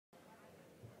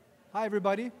Hi,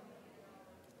 everybody.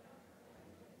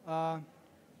 I'd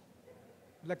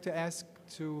like to ask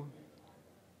to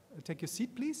take your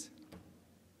seat, please.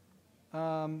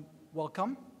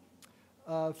 Welcome.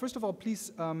 First of all,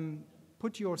 please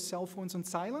put your cell phones on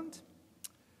silent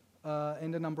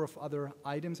and a number of other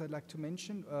items I'd like to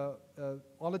mention.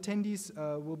 All attendees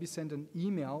will be sent an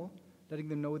email letting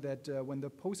them know that when the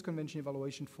post-convention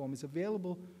evaluation form is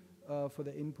available for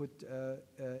their input,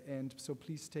 and so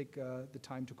please take the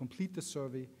time to complete the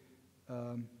survey.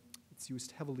 It's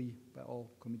used heavily by all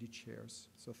committee chairs,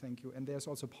 so thank you. And there's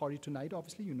also a party tonight,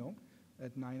 obviously, you know,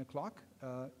 at 9 o'clock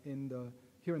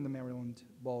here in the Maryland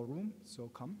Ballroom, so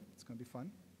come, it's going to be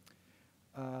fun.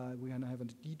 We're going to have a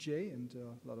DJ and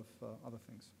a lot of other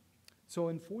things. So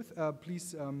in fourth,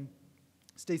 please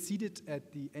stay seated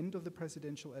at the end of the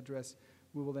presidential address.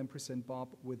 We will then present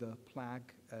Bob with a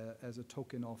plaque as a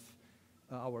token of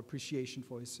our appreciation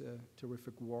for his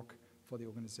terrific work for the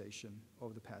organization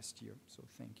over the past year. So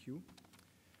thank you.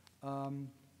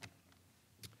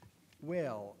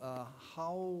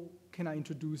 How can I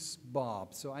introduce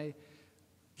Bob? So I'd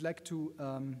like to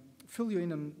fill you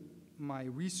in on my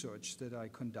research that I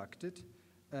conducted.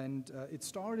 And it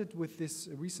started with this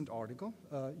recent article.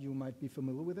 You might be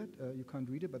familiar with it. You can't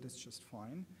read it, but it's just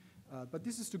fine. But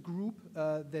this is the group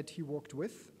that he worked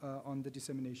with on the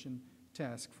dissemination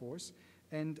task force.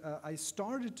 And I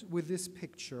started with this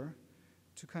picture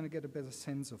to kind of get a better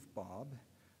sense of Bob,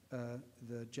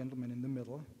 the gentleman in the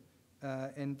middle.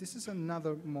 And this is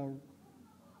another more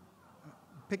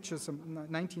picture from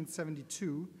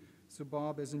 1972. So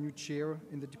Bob is a new chair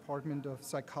in the Department of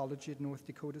Psychology at North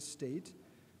Dakota State.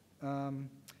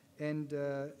 Dr.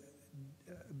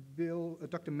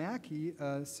 Mackey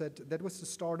said that was the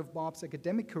start of Bob's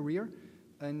academic career,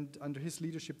 and under his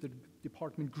leadership, the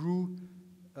department grew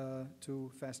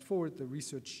to fast forward the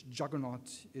research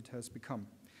juggernaut it has become.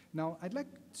 Now, I'd like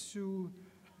to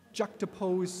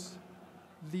juxtapose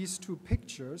these two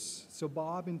pictures, so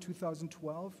Bob in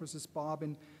 2012 versus Bob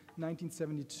in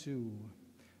 1972.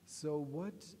 So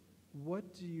what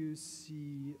do you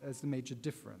see as the major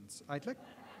difference? I'd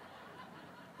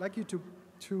like you to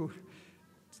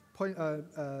point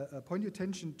your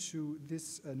attention to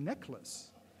this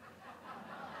necklace,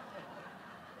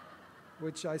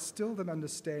 which I still don't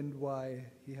understand why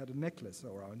he had a necklace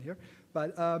around here.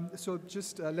 But so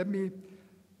just let me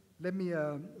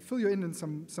fill you in on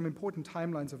some important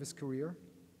timelines of his career.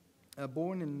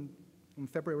 Born on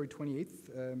February 28th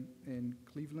in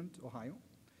Cleveland, Ohio.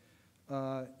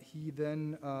 He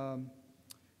then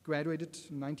graduated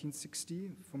in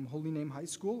 1960 from Holy Name High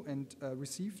School and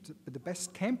received the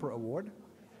Best Camper Award.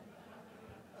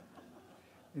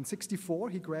 In 1964,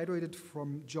 he graduated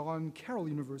from John Carroll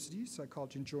University,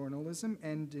 Psychology and Journalism,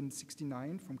 and in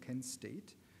 1969 from Kent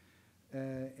State.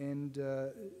 And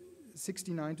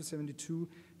 1969 to 1972,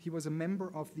 he was a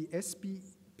member of the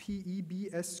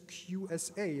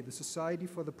SBPEBSQSA, the Society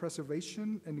for the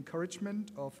Preservation and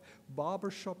Encouragement of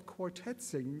Barbershop Quartet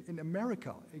Singing in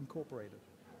America, Incorporated.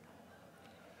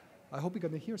 I hope you're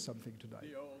going to hear something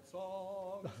tonight. The old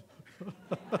song.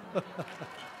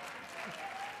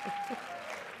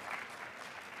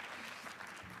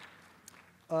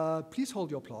 Please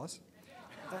hold your applause.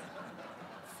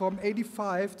 From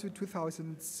 1985 to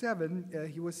 2007,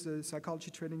 he was the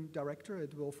psychology training director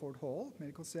at Wilford Hall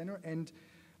Medical Center, and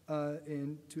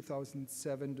in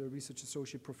 2007, the research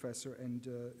associate professor at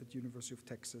the University of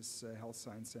Texas Health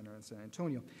Science Center in San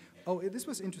Antonio. Oh, this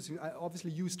was interesting. I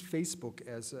obviously used Facebook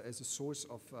as a source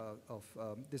of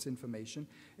this information.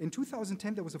 In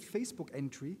 2010, there was a Facebook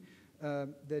entry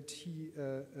that he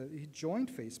joined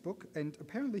Facebook, and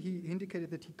apparently he indicated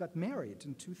that he got married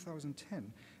in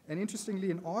 2010. And interestingly,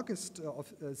 in August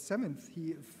of 7th,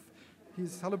 he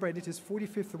celebrated his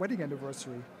 45th wedding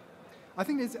anniversary. I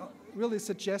think this really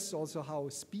suggests also how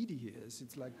speedy he is.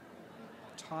 It's like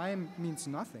time means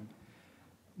nothing.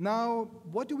 Now,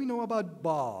 what do we know about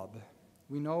Bob?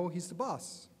 We know he's the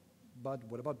boss, but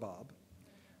what about Bob?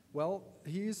 Well,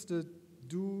 he is the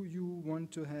 "Do you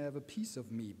want to have a piece of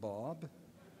me, Bob?"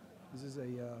 This is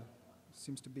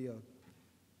seems to be a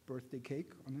birthday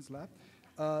cake on his lap.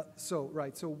 So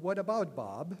what about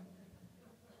Bob?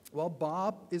 Well,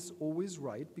 Bob is always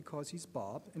right because he's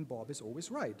Bob, and Bob is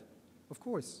always right. Of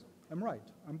course, I'm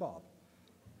right. I'm Bob.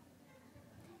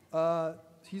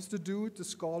 He's the dude, the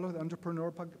scholar, the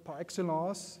entrepreneur par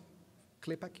excellence,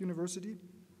 Klepac University.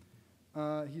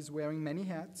 He's wearing many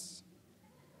hats.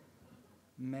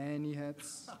 Many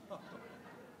hats.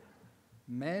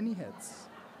 Many hats.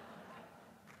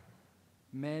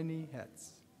 Many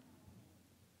hats.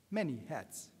 Many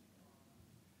hats.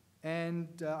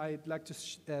 And I'd like to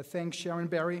thank Sharon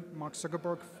Barry, Mark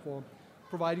Zuckerberg for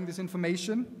providing this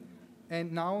information.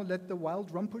 And now let the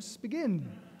wild rumpus begin.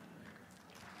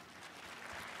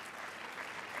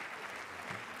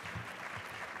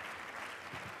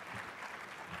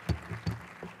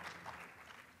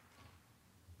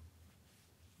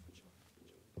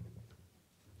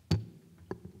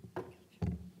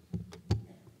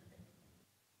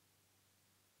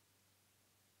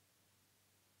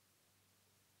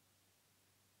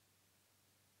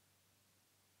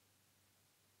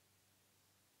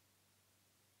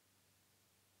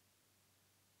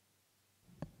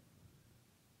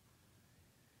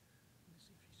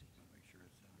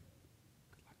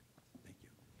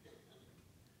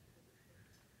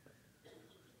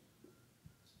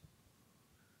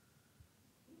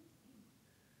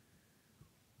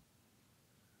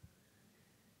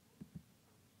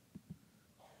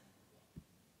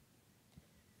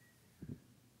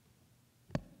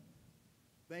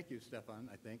 Thank you, Stefan,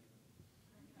 I think.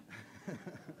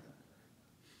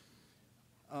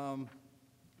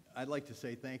 I'd like to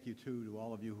say thank you, too, to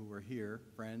all of you who were here,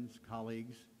 friends,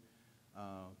 colleagues,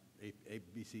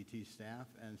 ABCT staff,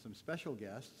 and some special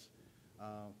guests.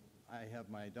 I have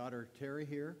my daughter, Terry,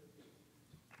 here.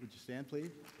 Would you stand,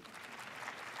 please?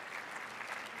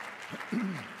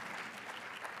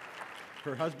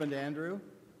 Her husband, Andrew,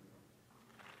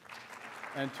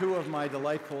 and two of my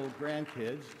delightful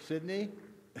grandkids, Sydney,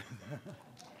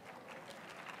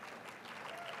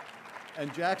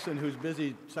 and Jackson, who's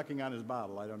busy sucking on his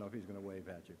bottle. I don't know if he's going to wave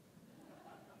at you.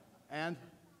 And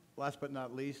last but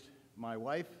not least, my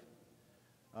wife,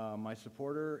 my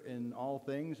supporter in all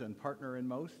things and partner in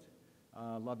most.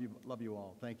 Love you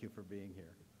all. Thank you for being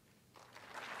here.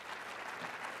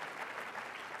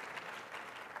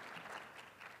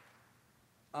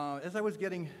 As I was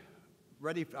getting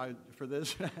ready for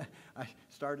this, I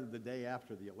started the day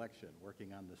after the election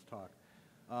working on this talk.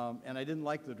 And I didn't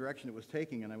like the direction it was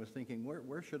taking, and I was thinking,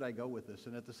 where should I go with this?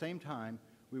 And at the same time,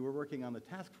 we were working on the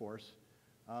task force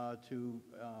to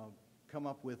come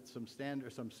up with some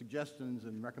suggestions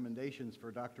and recommendations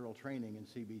for doctoral training in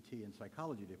CBT and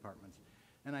psychology departments.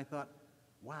 And I thought,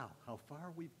 wow, how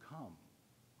far we've come.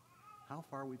 How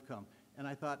far we've come. And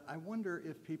I thought, I wonder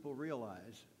if people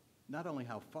realize not only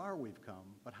how far we've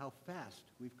come, but how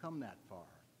fast we've come that far.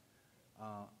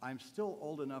 I'm still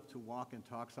old enough to walk and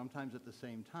talk sometimes at the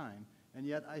same time, and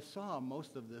yet I saw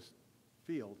most of this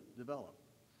field develop.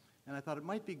 And I thought it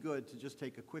might be good to just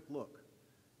take a quick look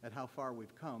at how far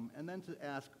we've come, and then to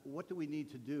ask, what do we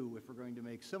need to do if we're going to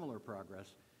make similar progress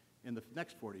in the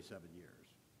next 47 years?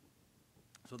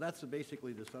 So that's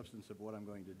basically the substance of what I'm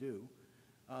going to do.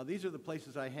 These are the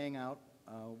places I hang out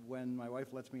when my wife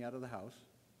lets me out of the house.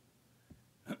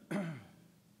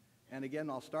 And again,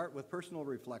 I'll start with personal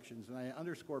reflections, and I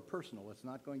underscore personal. It's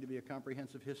not going to be a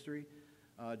comprehensive history,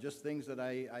 just things that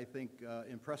I think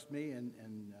impressed me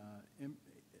and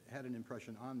had an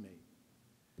impression on me.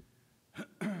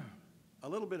 A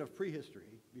little bit of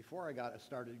prehistory. Before I got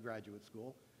started graduate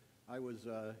school, I was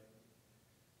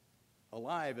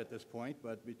alive at this point,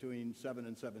 but between 7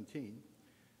 and 17.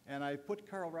 And I put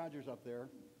Carl Rogers up there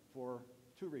for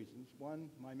two reasons. One,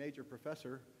 my major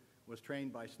professor was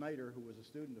trained by Snyder, who was a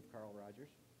student of Carl Rogers.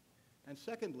 And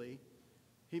secondly,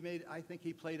 I think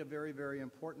he played a very, very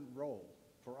important role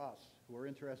for us who are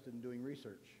interested in doing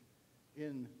research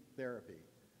in therapy.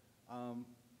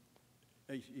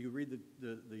 You read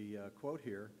the quote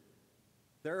here,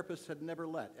 therapists had never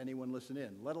let anyone listen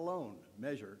in, let alone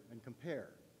measure and compare.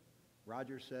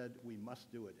 Rogers said, we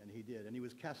must do it, and he did, and he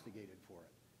was castigated for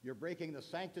it. You're breaking the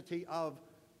sanctity of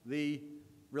the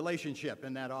relationship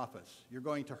in that office. You're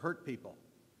going to hurt people.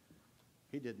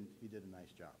 He didn't. He did a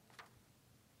nice job.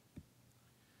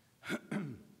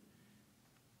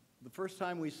 The first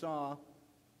time we saw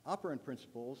operant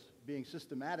principles being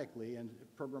systematically and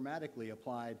programmatically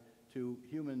applied to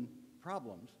human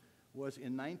problems was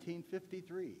in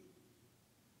 1953.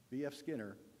 B.F.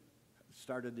 Skinner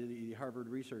started the Harvard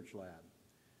Research Lab.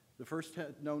 The first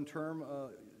known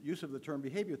use of the term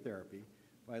behavior therapy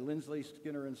by Lindsley,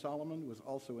 Skinner, and Solomon was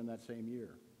also in that same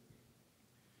year.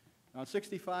 Now, in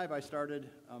 '65, I started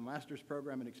a master's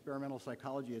program in experimental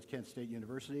psychology at Kent State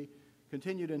University,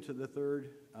 continued into the third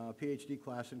PhD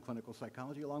class in clinical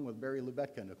psychology, along with Barry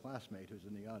Lubetkin, a classmate who's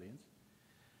in the audience.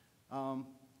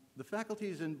 The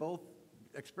faculties in both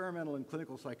experimental and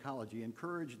clinical psychology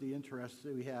encouraged the interest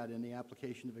that we had in the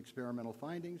application of experimental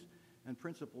findings and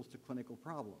principles to clinical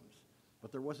problems.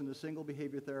 But there wasn't a single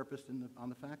behavior therapist on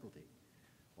the faculty.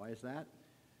 Why is that?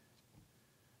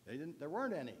 There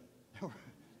weren't any.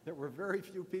 There were very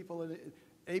few people.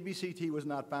 ABCT was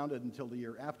not founded until the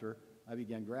year after I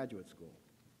began graduate school.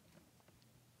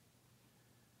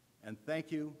 And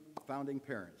thank you, founding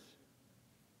parents.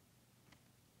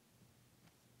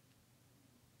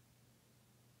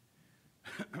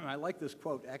 I like this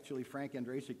quote. Actually, Frank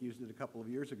Andrasik used it a couple of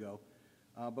years ago.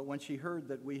 But when she heard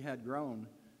that we had grown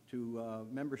to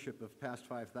membership of past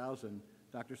 5,000,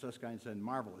 Dr. Susskind said,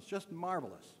 marvelous, just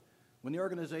marvelous. When the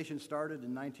organization started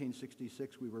in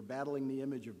 1966, we were battling the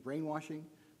image of brainwashing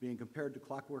being compared to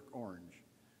Clockwork Orange.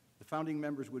 The founding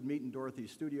members would meet in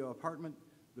Dorothy's studio apartment.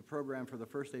 The program for the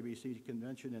first ABC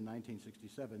convention in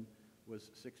 1967 was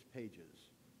 6 pages.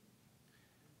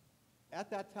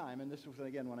 At that time, and this was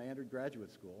again when I entered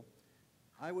graduate school,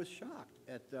 I was shocked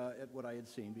at what I had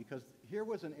seen, because here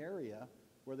was an area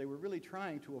where they were really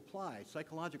trying to apply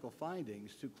psychological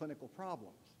findings to clinical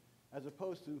problems, as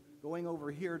opposed to going over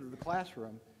here to the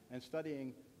classroom and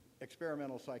studying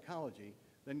experimental psychology,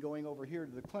 then going over here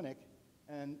to the clinic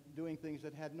and doing things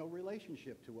that had no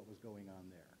relationship to what was going on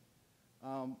there.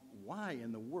 Why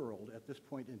in the world, at this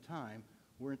point in time,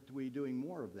 weren't we doing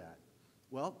more of that?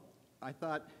 Well, I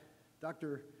thought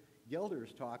Dr.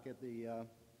 Gelder's talk at the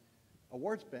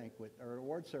awards banquet, or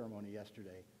award ceremony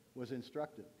yesterday, was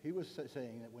instructive. He was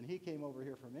saying that when he came over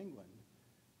here from England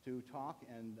to talk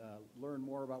and learn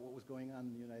more about what was going on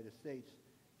in the United States,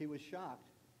 he was shocked.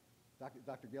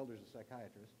 Dr. Gelder's a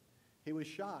psychiatrist. He was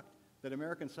shocked that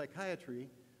American psychiatry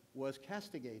was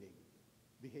castigating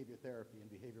behavior therapy and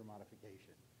behavior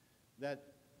modification. That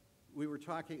we were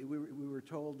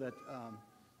told that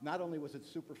not only was it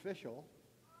superficial,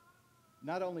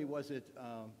 not only was it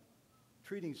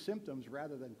treating symptoms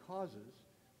rather than causes,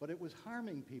 but it was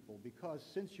harming people, because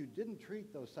since you didn't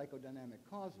treat those psychodynamic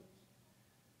causes,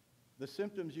 the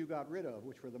symptoms you got rid of,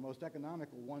 which were the most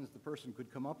economical ones the person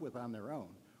could come up with on their own,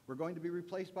 were going to be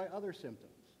replaced by other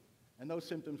symptoms. And those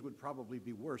symptoms would probably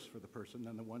be worse for the person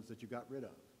than the ones that you got rid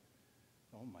of.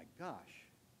 Oh my gosh,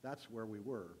 that's where we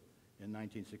were in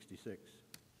 1966.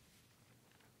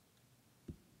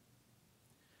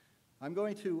 I'm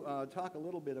going to talk a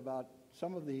little bit about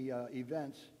some of the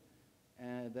events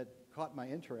that caught my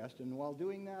interest, and while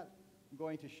doing that, I'm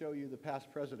going to show you the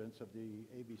past presidents of the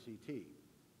ABCT.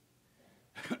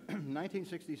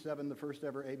 1967, the first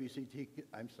ever AABT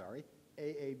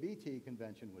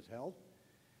convention was held.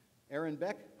 Aaron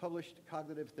Beck published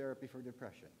Cognitive Therapy for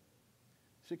Depression.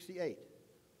 68,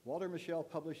 Walter Mischel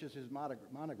publishes his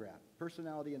monograph,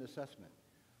 Personality and Assessment.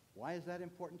 Why is that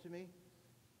important to me?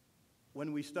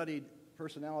 When we studied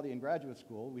personality in graduate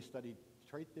school, we studied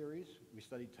trait theories, we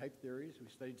studied type theories, we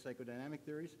studied psychodynamic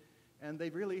theories, and they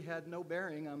really had no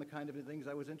bearing on the kind of things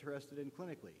I was interested in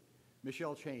clinically.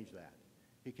 Mischel changed that.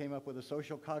 He came up with a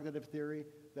social cognitive theory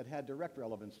that had direct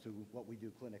relevance to what we do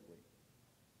clinically.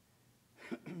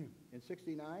 In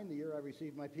 69, the year I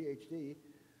received my PhD,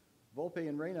 Volpe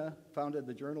and Reyna founded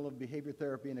the Journal of Behavior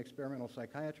Therapy and Experimental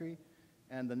Psychiatry,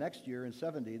 and the next year, in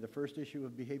 70, the first issue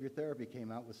of Behavior Therapy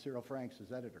came out with Cyril Franks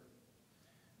as editor.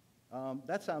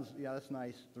 That's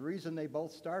nice. The reason they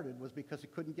both started was because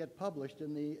it couldn't get published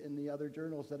in the other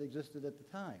journals that existed at the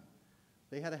time.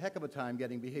 They had a heck of a time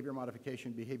getting behavior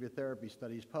modification, behavior therapy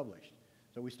studies published,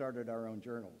 so we started our own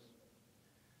journals.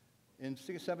 In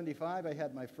 75, I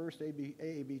had my first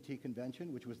AABT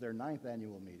convention, which was their 9th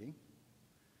annual meeting.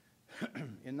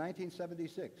 In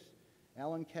 1976,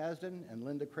 Alan Kasdan and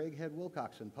Linda Craighead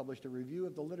Wilcoxon published a review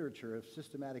of the literature of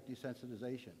systematic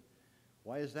desensitization.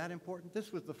 Why is that important?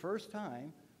 This was the first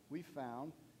time we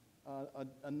found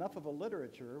enough of a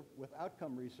literature with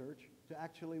outcome research to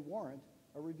actually warrant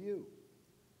a review.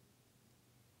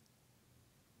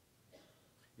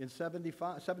 In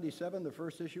 77, the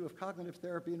first issue of Cognitive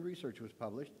Therapy and Research was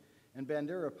published, and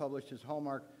Bandera published his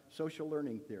hallmark Social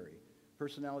Learning Theory,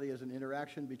 Personality as an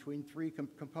Interaction between 3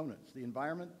 components, the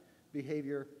environment,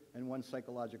 behavior, and one's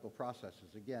psychological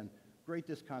processes. Again, great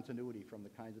discontinuity from the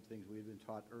kinds of things we had been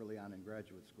taught early on in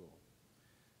graduate school.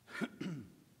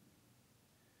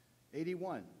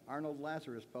 81, Arnold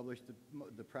Lazarus published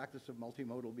the Practice of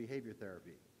Multimodal Behavior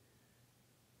Therapy.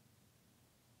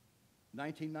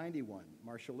 1991,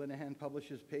 Marshall Linehan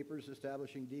publishes papers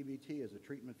establishing DBT as a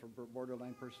treatment for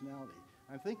borderline personality.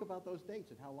 And think about those dates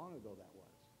and how long ago that was.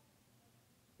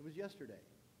 It was yesterday.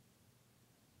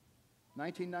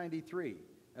 1993,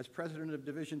 as president of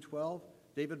Division 12,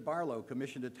 David Barlow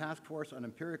commissioned a task force on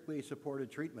empirically supported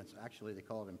treatments. Actually, they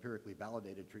call it empirically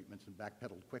validated treatments and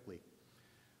backpedaled quickly.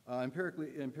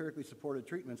 Empirically supported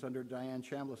treatments under Diane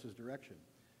Chambliss's direction.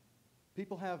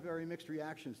 People have very mixed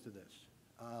reactions to this.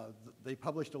 They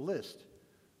published a list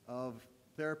of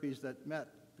therapies that met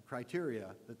the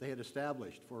criteria that they had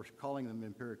established for calling them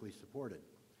empirically supported.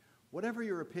 Whatever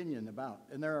your opinion about,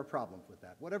 and there are problems with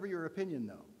that, whatever your opinion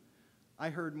though, I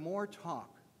heard more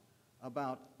talk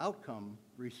about outcome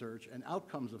research and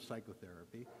outcomes of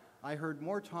psychotherapy. I heard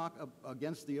more talk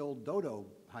against the old dodo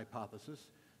hypothesis,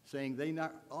 saying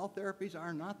all therapies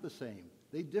are not the same.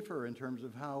 They differ in terms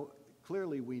of how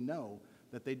clearly we know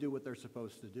that they do what they're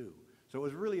supposed to do. So it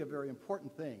was really a very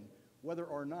important thing, whether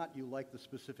or not you like the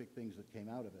specific things that came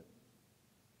out of it.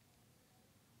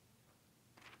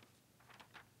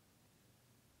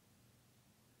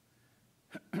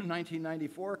 In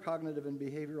 1994, Cognitive and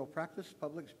Behavioral Practice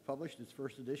published its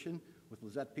first edition with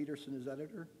Lizette Peterson as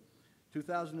editor.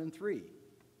 2003,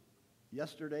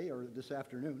 yesterday or this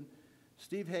afternoon,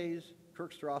 Steve Hayes,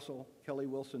 Kirk Strassel, Kelly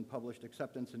Wilson published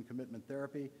Acceptance and Commitment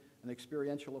Therapy, an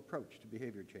Experiential Approach to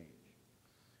Behavior Change.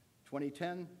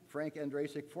 2010, Frank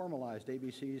Andrasik formalized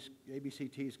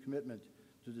ABCT's commitment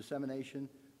to dissemination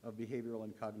of behavioral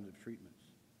and cognitive treatments.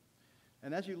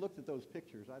 And as you looked at those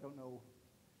pictures,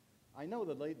 I know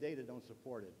the data don't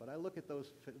support it, but I look at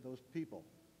those people,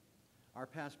 our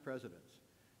past presidents,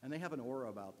 and they have an aura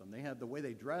about them. They have the way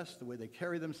they dress, the way they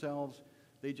carry themselves.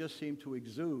 They just seem to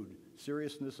exude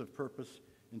seriousness of purpose,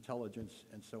 intelligence,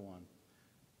 and so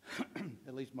on.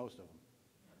 At least most of them.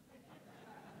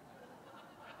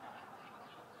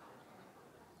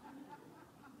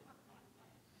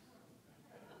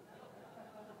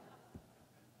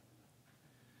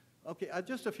 Okay,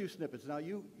 just a few snippets. Now,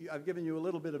 I've given you a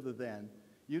little bit of the then.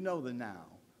 You know the now.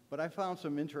 But I found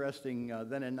some interesting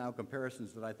then and now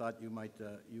comparisons that I thought you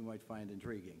might find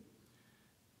intriguing.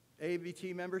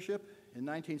 ABT membership in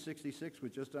 1966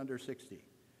 was just under 60.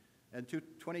 And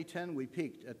 2010, we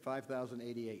peaked at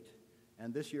 5,088.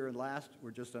 And this year and last,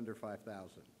 we're just under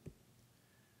 5,000.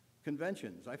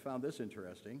 Conventions, I found this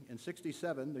interesting. In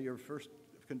 67, the year first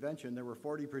convention, there were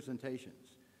 40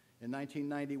 presentations. In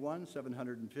 1991,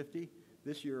 750.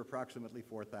 This year, approximately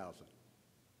 4,000.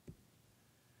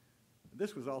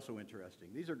 This was also interesting.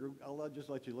 These are I'll just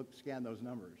let you scan those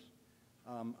numbers.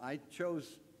 I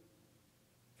chose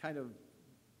kind of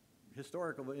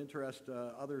historical interest,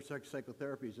 other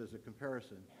psychotherapies as a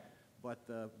comparison, but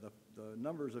the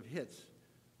numbers of hits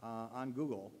on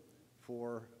Google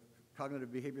for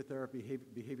cognitive behavior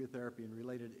therapy and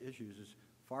related issues is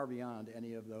far beyond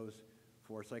any of those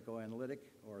for psychoanalytic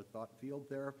or thought field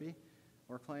therapy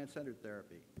or client-centered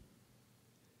therapy.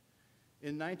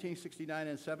 In 1969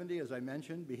 and 70, as I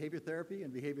mentioned, behavior therapy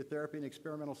and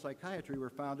experimental psychiatry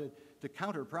were founded to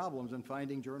counter problems in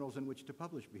finding journals in which to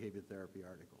publish behavior therapy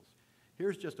articles.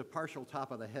 Here's just a partial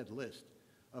top-of-the-head list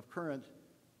of current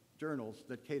journals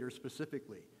that cater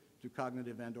specifically to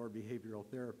cognitive and/or behavioral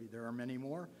therapy. There are many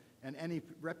more, and any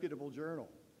reputable journal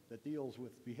that deals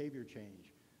with behavior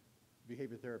change,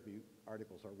 behavior therapy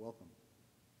articles are welcome.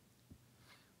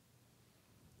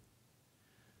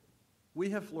 We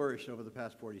have flourished over the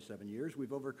past 47 years.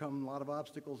 We've overcome a lot of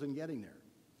obstacles in getting there.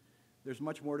 There's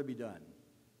much more to be done.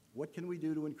 What can we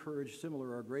do to encourage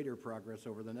similar or greater progress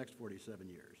over the next 47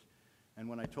 years? And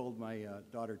when I told my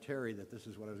daughter Terry that this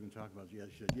is what I was going to talk about, she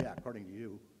said, yeah, according to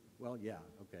you. Well, yeah,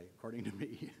 okay, according to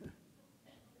me.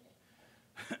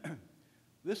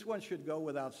 This one should go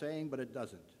without saying, but it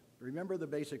doesn't. Remember the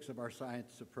basics of our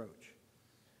science approach.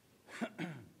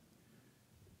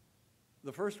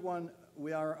 The first one,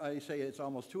 I say it's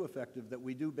almost too effective, that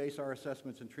we do base our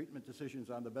assessments and treatment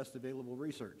decisions on the best available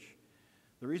research.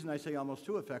 The reason I say almost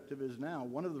too effective is now,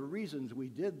 one of the reasons we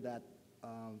did that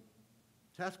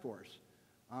task force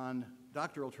on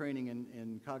doctoral training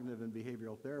in cognitive and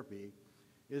behavioral therapy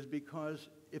is because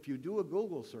if you do a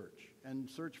Google search and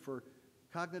search for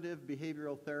cognitive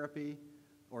behavioral therapy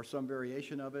or some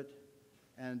variation of it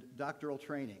and doctoral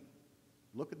training,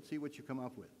 look and see what you come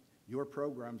up with. Your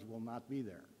programs will not be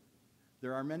there.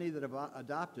 There are many that have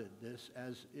adopted this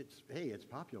as it's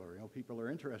popular. You know, people are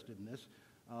interested in this.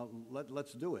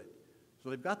 Let's do it. So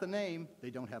they've got the name, they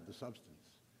don't have the substance.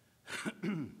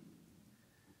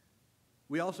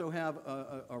 We also have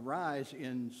a rise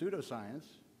in pseudoscience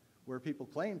where people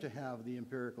claim to have the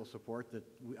empirical support that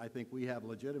I think we have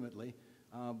legitimately,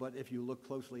 but if you look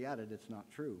closely at it, it's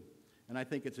not true. And I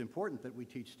think it's important that we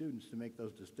teach students to make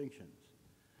those distinctions.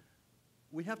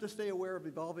 We have to stay aware of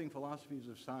evolving philosophies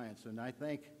of science, and I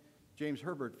thank James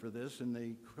Herbert for this. In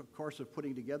the course of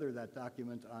putting together that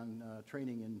document on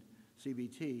training in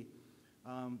CBT,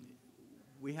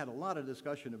 we had a lot of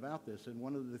discussion about this, and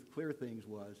one of the clear things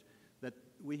was that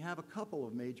we have a couple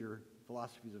of major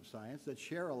philosophies of science that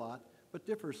share a lot, but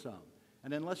differ some.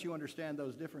 And unless you understand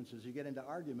those differences, you get into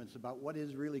arguments about what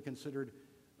is really considered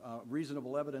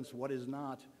reasonable evidence, what is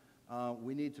not.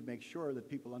 We need to make sure that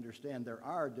people understand there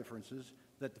are differences,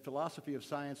 that the philosophy of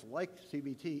science, like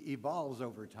CBT, evolves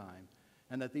over time,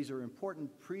 and that these are important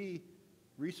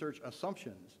pre-research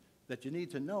assumptions that you need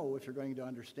to know if you're going to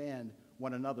understand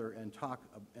one another and talk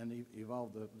and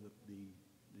evolve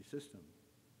the system.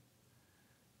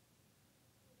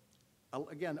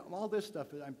 Again, all this stuff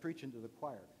I'm preaching to the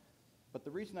choir. But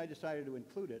the reason I decided to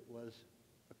include it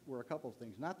were a couple of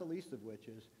things, not the least of which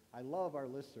is I love our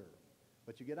listserv.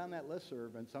 But you get on that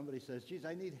listserv and somebody says, geez,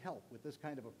 I need help with this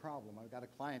kind of a problem. I've got a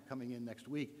client coming in next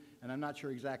week and I'm not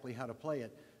sure exactly how to play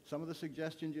it. Some of the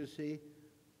suggestions you see,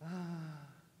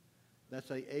 that's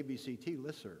a ABCT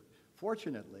listserv.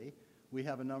 Fortunately, we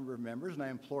have a number of members, and I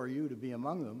implore you to be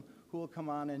among them, who will come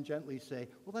on and gently say,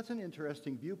 well, that's an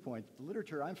interesting viewpoint. The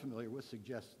literature I'm familiar with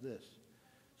suggests this.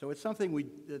 So it's something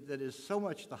that is so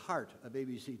much the heart of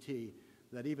ABCT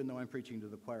that even though I'm preaching to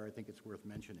the choir, I think it's worth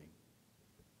mentioning.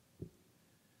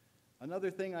 Another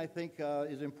thing I think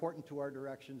is important to our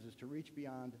directions is to reach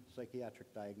beyond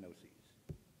psychiatric diagnoses.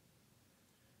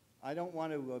 I don't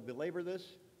want to belabor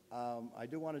this. I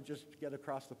do want to just get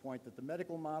across the point that the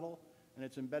medical model and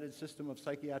its embedded system of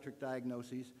psychiatric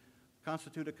diagnoses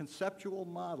constitute a conceptual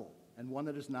model and one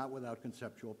that is not without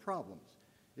conceptual problems.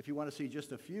 If you want to see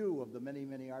just a few of the many,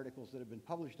 many articles that have been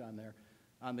published on there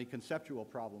on the conceptual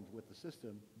problems with the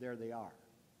system, there they are.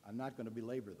 I'm not going to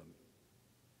belabor them.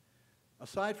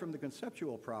 Aside from the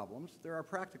conceptual problems, there are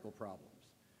practical problems.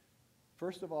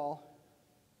 First of all,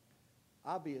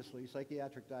 obviously,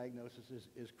 psychiatric diagnosis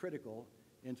is critical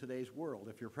in today's world.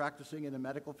 If you're practicing in a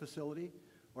medical facility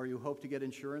or you hope to get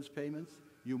insurance payments,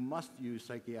 you must use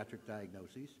psychiatric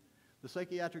diagnoses. The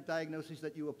psychiatric diagnoses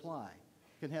that you apply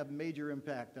can have major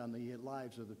impact on the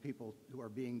lives of the people who are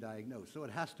being diagnosed, so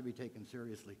it has to be taken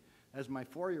seriously. As my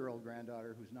 4-year-old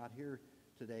granddaughter, who's not here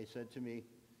today, said to me,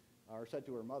 or said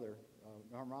to her mother,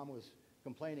 her mom was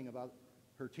complaining about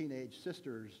her teenage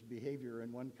sister's behavior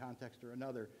in one context or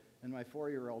another, and my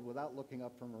 4-year-old, without looking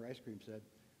up from her ice cream, said,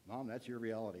 Mom, that's your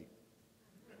reality.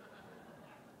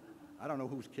 I don't know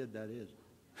whose kid that is.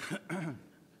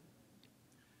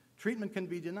 Treatment can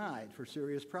be denied for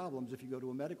serious problems if you go to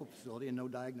a medical facility and no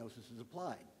diagnosis is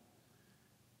applied.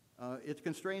 It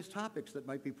constrains topics that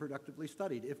might be productively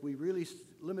studied. If we really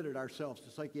limited ourselves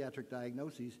to psychiatric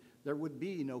diagnoses, there would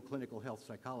be no clinical health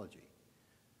psychology.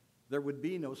 There would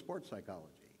be no sports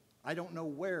psychology. I don't know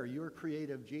where your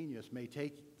creative genius may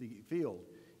take the field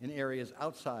in areas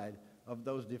outside of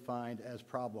those defined as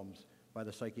problems by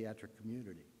the psychiatric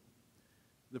community.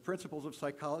 The principles of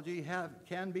psychology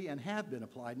can be and have been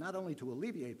applied not only to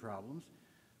alleviate problems,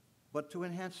 but to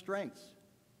enhance strengths.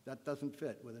 That doesn't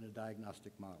fit within a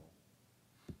diagnostic model.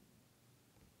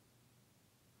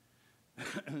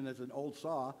 And as an old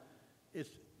saw, it's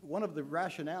one of the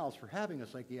rationales for having a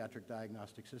psychiatric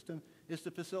diagnostic system is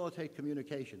to facilitate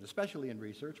communication, especially in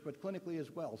research, but clinically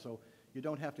as well. So you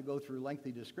don't have to go through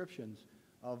lengthy descriptions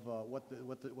of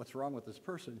what's wrong with this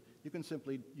person. You can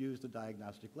simply use the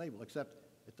diagnostic label, except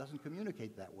it doesn't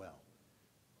communicate that well.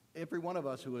 Every one of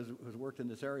us who has worked in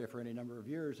this area for any number of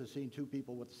years has seen two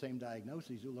people with the same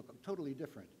diagnoses who look totally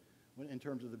different in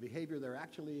terms of the behavior they're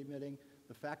actually emitting,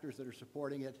 the factors that are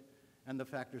supporting it, and the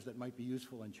factors that might be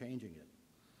useful in changing it.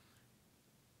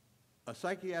 A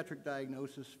psychiatric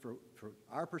diagnosis, from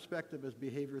our perspective as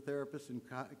behavior therapists and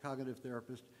cognitive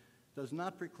therapists, does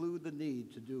not preclude the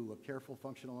need to do a careful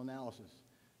functional analysis,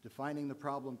 defining the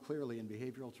problem clearly in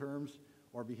behavioral terms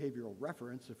or behavioral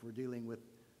reference if we're dealing with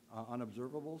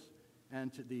unobservables,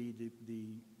 and to the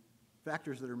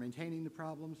factors that are maintaining the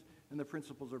problems, and the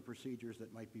principles or procedures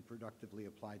that might be productively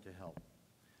applied to help.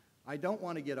 I don't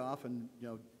want to get off and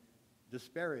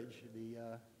disparage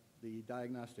the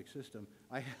diagnostic system.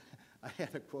 I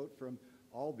had a quote from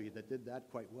Albee that did that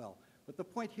quite well. But the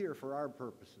point here for our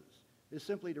purposes is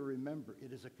simply to remember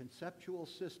it is a conceptual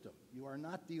system. You are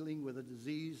not dealing with a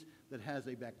disease that has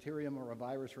a bacterium or a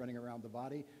virus running around the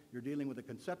body. You're dealing with a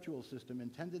conceptual system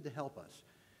intended to help us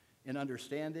in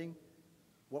understanding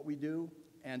what we do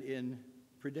and in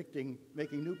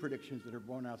making new predictions that are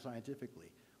borne out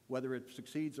scientifically. Whether it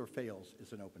succeeds or fails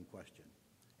is an open question.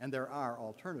 And there are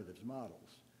alternatives models.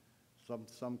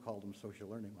 Some call them social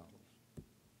learning models.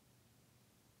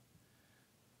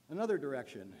 Another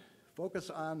direction, focus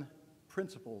on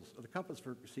principles of the compass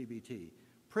for CBT,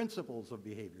 principles of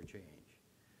behavior change.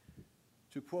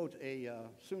 To quote a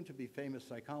soon-to-be famous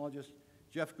psychologist,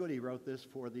 Jeff Goody wrote this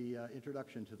for the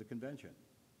introduction to the convention.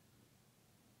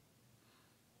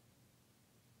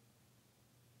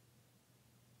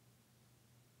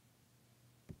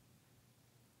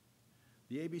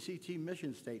 The ABCT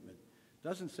mission statement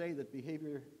doesn't say that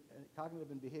cognitive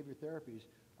and behavior therapies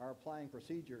are applying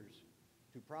procedures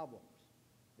to problems.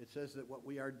 It says that what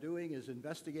we are doing is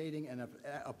investigating and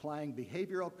applying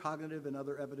behavioral, cognitive, and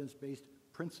other evidence-based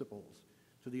principles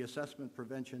to the assessment,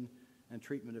 prevention, and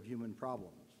treatment of human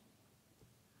problems.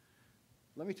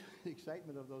 Let me tell you the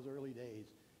excitement of those early days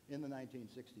in the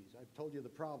 1960s. I've told you the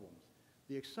problems.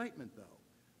 The excitement, though,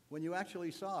 when you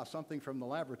actually saw something from the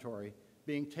laboratory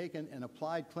being taken and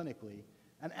applied clinically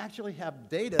and actually have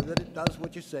data that it does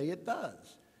what you say it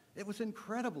does. It was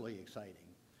incredibly exciting.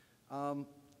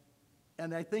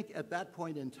 And I think at that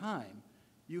point in time,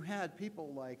 you had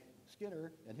people like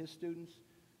Skinner and his students,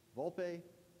 Volpe,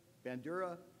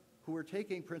 Bandura, who were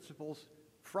taking principles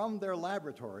from their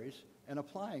laboratories and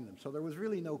applying them. So there was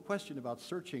really no question about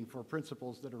searching for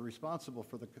principles that are responsible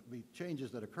for the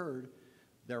changes that occurred.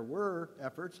 There were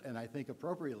efforts, and I think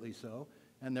appropriately so,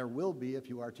 and there will be if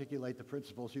you articulate the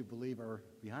principles you believe are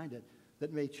behind it,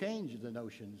 that may change the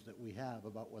notions that we have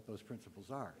about what those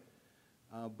principles are.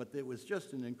 But it was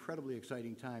just an incredibly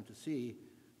exciting time to see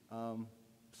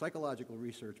psychological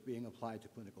research being applied to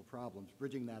clinical problems,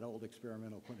 bridging that old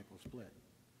experimental clinical split.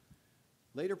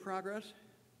 Later progress,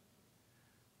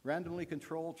 randomly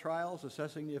controlled trials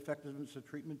assessing the effectiveness of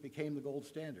treatment became the gold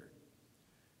standard.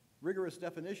 Rigorous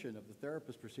definition of the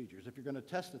therapist procedures. If you're going to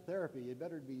test a therapy, you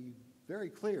better be very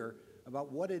clear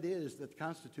about what it is that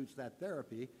constitutes that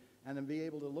therapy and then be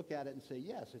able to look at it and say,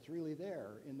 yes, it's really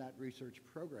there in that research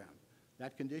program.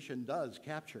 That condition does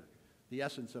capture the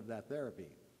essence of that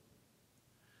therapy.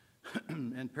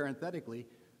 And parenthetically,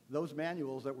 those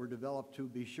manuals that were developed to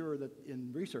be sure that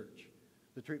in research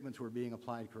the treatments were being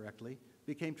applied correctly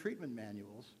became treatment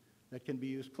manuals that can be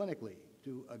used clinically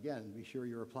to, again, be sure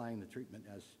you're applying the treatment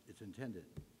as it's intended.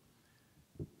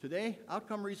 Today,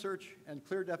 outcome research and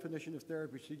clear definition of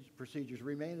therapy procedures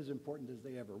remain as important as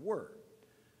they ever were.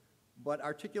 But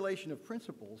articulation of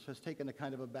principles has taken a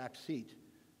kind of a back seat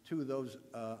to those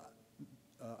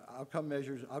outcome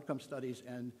measures, outcome studies,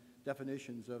 and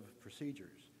definitions of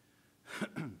procedures.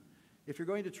 If you're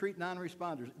going to treat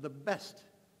non-responders, the best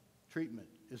treatment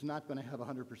is not going to have a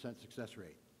 100% success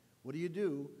rate. What do you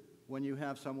do when you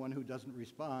have someone who doesn't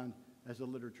respond as the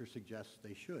literature suggests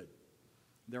they should?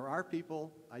 There are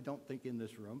people, I don't think in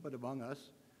this room, but among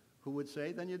us, who would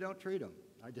say, then you don't treat them.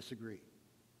 I disagree.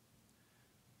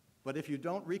 But if you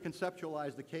don't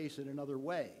reconceptualize the case in another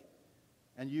way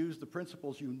and use the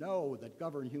principles you know that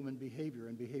govern human behavior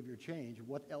and behavior change,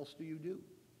 what else do you do?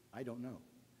 I don't know.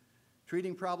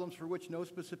 Treating problems for which no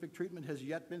specific treatment has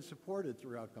yet been supported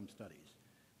through outcome studies.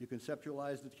 You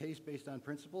conceptualize the case based on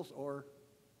principles or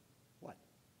what?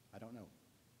 I don't know.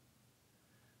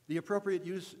 The appropriate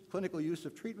clinical use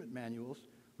of treatment manuals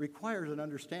requires an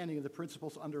understanding of the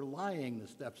principles underlying the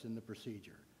steps in the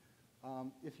procedure.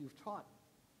 If you've taught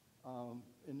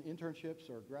in internships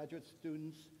or graduate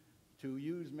students to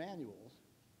use manuals,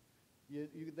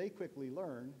 they quickly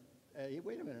learn,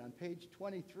 wait a minute, on page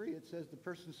 23 it says the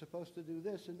person's supposed to do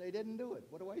this and they didn't do it.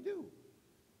 What do I do?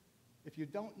 If you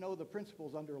don't know the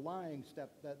principles underlying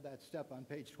that step on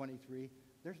page 23,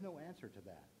 there's no answer to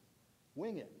that.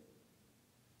 Wing it.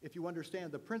 If you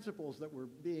understand the principles that were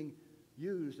being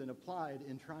used and applied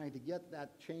in trying to get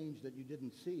that change that you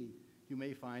didn't see, you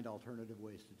may find alternative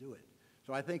ways to do it.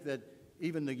 So I think that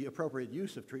even the appropriate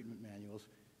use of treatment manuals,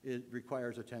 it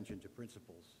requires attention to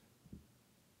principles.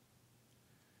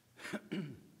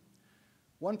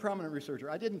 One prominent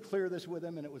researcher, I didn't clear this with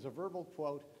him, and it was a verbal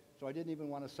quote, so I didn't even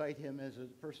want to cite him as a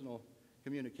personal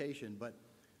communication, but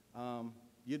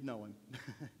you'd know him.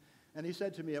 And he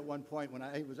said to me at one point, when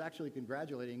I was actually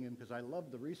congratulating him because I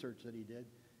loved the research that he did,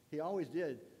 he always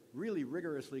did really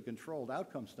rigorously controlled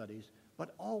outcome studies,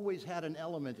 but always had an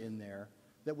element in there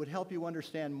that would help you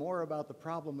understand more about the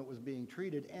problem that was being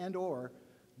treated and or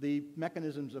the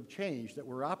mechanisms of change that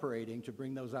were operating to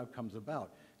bring those outcomes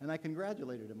about. And I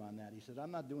congratulated him on that. He said,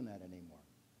 I'm not doing that anymore.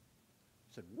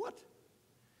 I said, what?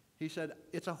 He said,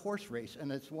 it's a horse race,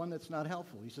 and it's one that's not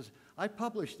helpful. He says, I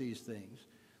publish these things,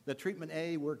 that treatment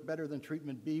A worked better than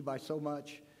treatment B by so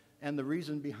much, and the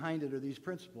reason behind it are these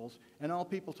principles, and all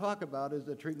people talk about is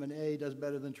that treatment A does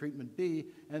better than treatment B,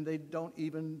 and they don't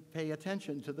even pay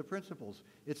attention to the principles.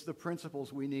 It's the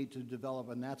principles we need to develop,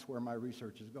 and that's where my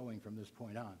research is going from this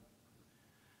point on.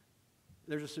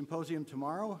 There's a symposium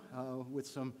tomorrow with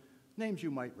some names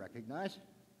you might recognize,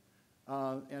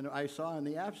 and I saw in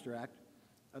the abstract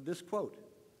this quote,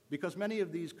 because many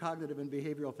of these cognitive and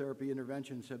behavioral therapy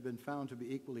interventions have been found to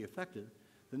be equally effective,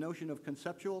 the notion of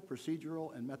conceptual,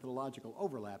 procedural, and methodological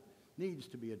overlap needs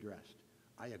to be addressed.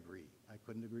 I agree. I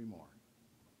couldn't agree more.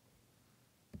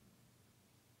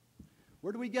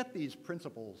 Where do we get these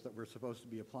principles that we're supposed to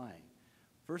be applying?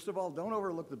 First of all, don't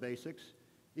overlook the basics.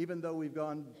 Even though we've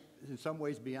gone in some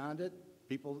ways beyond it,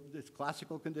 its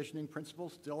classical conditioning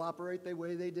principles still operate the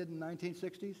way they did in the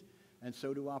 1960s, and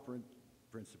so do operant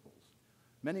principles.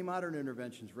 Many modern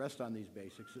interventions rest on these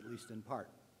basics, at least in part.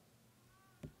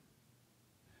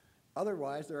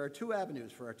 Otherwise, there are two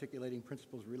avenues for articulating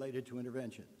principles related to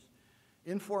interventions.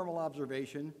 Informal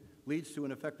observation leads to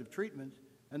an effective treatment,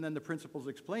 and then the principles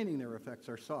explaining their effects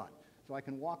are sought. So I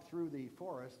can walk through the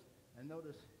forest and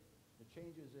notice the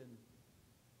changes in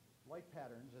light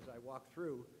patterns as I walk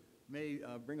through may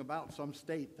bring about some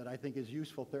state that I think is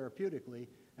useful therapeutically,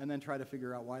 and then try to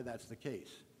figure out why that's the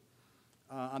case.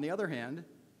 On the other hand,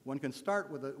 one can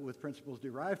start with principles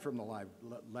derived from the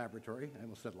laboratory, I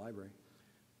almost said library,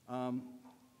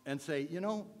 and say, you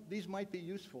know, these might be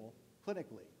useful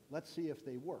clinically. Let's see if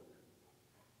they work.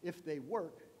 If they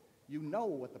work, you know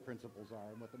what the principles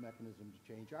are and what the mechanisms of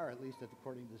change are, at least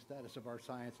according to the status of our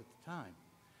science at the time.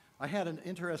 I had an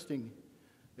interesting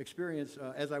experience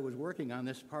as I was working on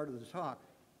this part of the talk.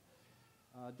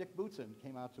 Dick Bootson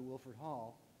came out to Wilford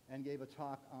Hall and gave a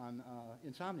talk on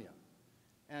insomnia.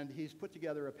 And he's put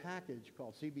together a package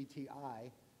called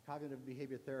CBTI, Cognitive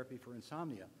Behavior Therapy for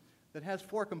Insomnia, that has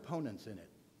 4 components in it.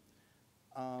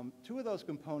 2 of those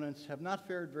components have not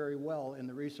fared very well in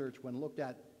the research when looked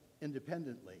at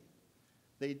independently.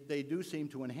 They do seem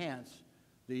to enhance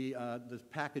the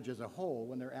package as a whole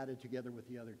when they're added together with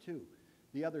the other 2.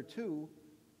 The other 2,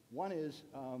 one is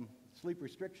sleep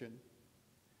restriction,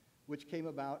 which came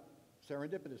about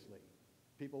serendipitously.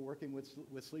 People working with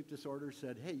sleep disorders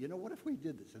said, hey, you know, what if we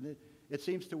did this? And it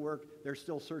seems to work. They're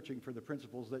still searching for the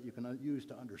principles that you can use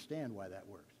to understand why that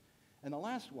works. And the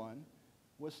last one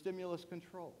was stimulus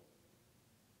control,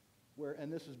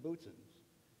 and this is Bootson's.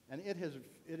 And it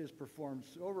has performed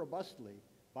so robustly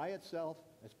by itself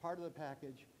as part of the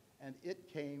package, and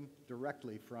it came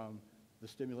directly from the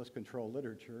stimulus control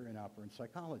literature in operant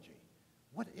psychology.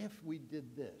 What if we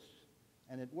did this?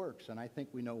 And it works, and I think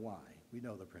we know why. We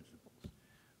know the principles.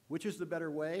 Which is the better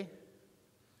way?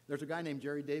 There's a guy named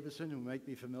Jerry Davison who you might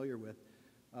be familiar with.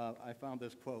 I found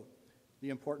this quote. The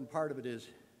important part of it is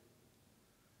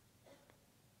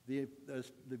the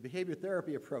behavior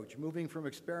therapy approach, moving from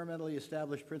experimentally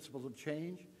established principles of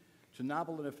change to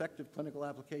novel and effective clinical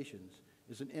applications,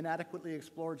 is an inadequately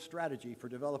explored strategy for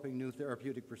developing new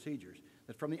therapeutic procedures.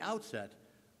 That from the outset,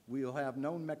 we will have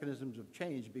known mechanisms of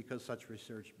change because such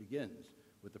research begins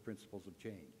with the principles of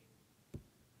change.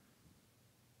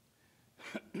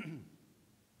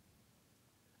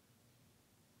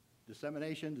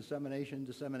 Dissemination, dissemination,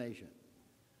 dissemination.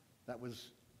 That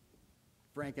was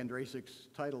Frank Andrasik's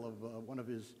title of one of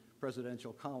his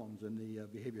presidential columns in the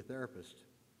Behavior Therapist.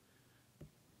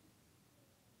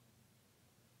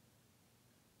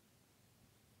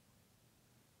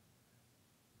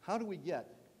 How do we get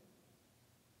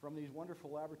from these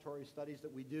wonderful laboratory studies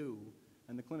that we do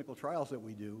and the clinical trials that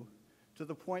we do to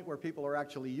the point where people are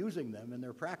actually using them in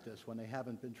their practice when they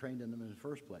haven't been trained in them in the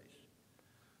first place?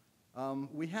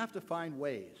 We have to find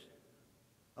ways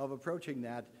of approaching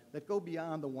that go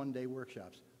beyond the one-day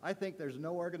workshops. I think there's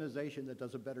no organization that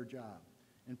does a better job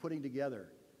in putting together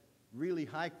really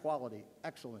high-quality,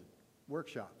 excellent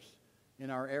workshops in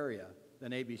our area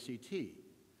than ABCT.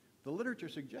 The literature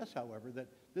suggests, however, that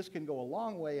this can go a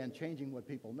long way in changing what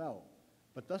people know,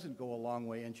 but doesn't go a long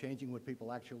way in changing what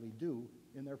people actually do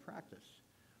in their practice.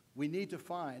 We need to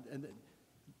find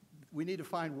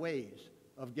ways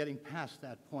of getting past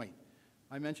that point.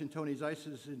 I mentioned Tony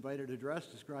Zeiss's invited address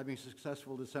describing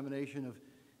successful dissemination of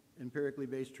empirically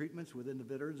based treatments within the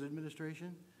Veterans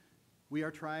Administration. We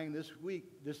are trying this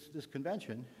week, this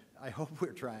convention, I hope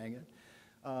we're trying it,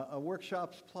 a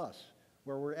Workshops Plus,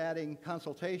 where we're adding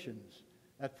consultations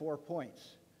at 4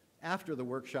 points after the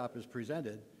workshop is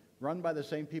presented, run by the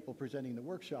same people presenting the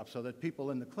workshop, so that people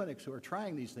in the clinics who are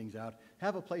trying these things out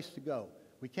have a place to go.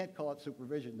 We can't call it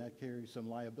supervision, that carries some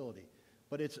liability.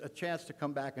 But it's a chance to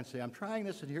come back and say, I'm trying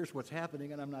this and here's what's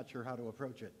happening and I'm not sure how to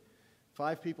approach it.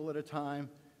 5 people at a time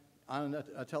on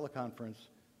a teleconference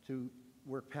to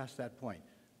work past that point.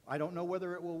 I don't know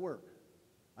whether it will work.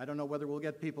 I don't know whether we'll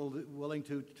get people willing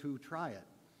to try it.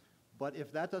 But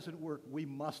if that doesn't work, we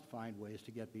must find ways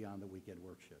to get beyond the weekend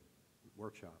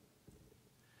workshop.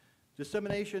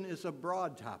 Dissemination is a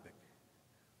broad topic.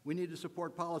 We need to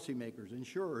support policymakers,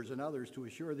 insurers, and others to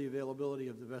assure the availability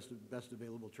of the best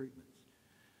available treatments.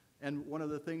 And one of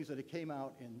the things that it came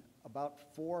out in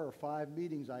about 4 or 5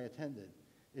 meetings I attended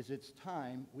is it's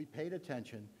time we paid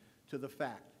attention to the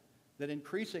fact that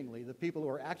increasingly the people who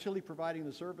are actually providing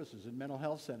the services in mental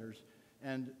health centers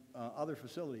and other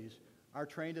facilities are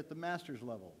trained at the master's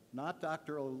level, not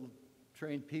doctoral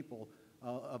trained people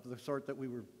of the sort that we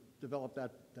developed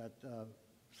that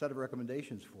set of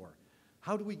recommendations for.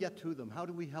 How do we get to them? How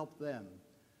do we help them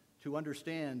to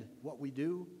understand what we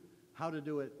do, how to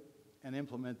do it, and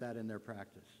implement that in their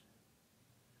practice?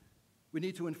 We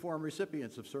need to inform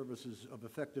recipients of services of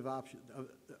effective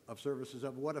services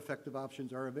of what effective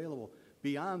options are available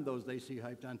beyond those they see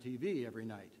hyped on TV every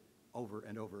night, over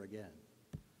and over again.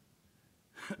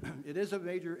 It is a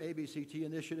major ABCT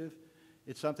initiative.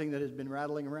 It's something that has been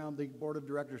rattling around the board of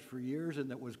directors for years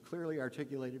and that was clearly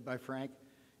articulated by Frank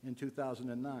in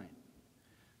 2009.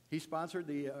 We sponsored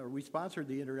the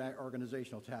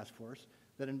Inter-Organizational Task Force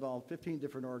that involved 15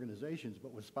 different organizations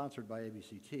but was sponsored by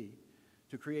ABCT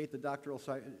to create the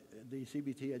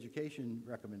CBT education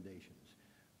recommendations.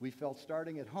 We felt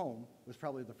starting at home was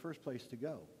probably the first place to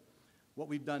go. What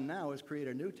we've done now is create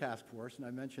a new task force, and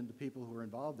I mentioned the people who are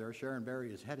involved there. Sharon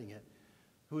Berry is heading it,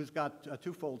 who's got a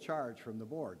twofold charge from the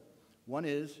board. One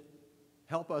is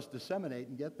help us disseminate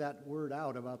and get that word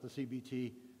out about the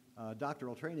CBT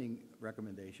doctoral training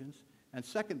recommendations. And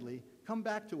secondly, come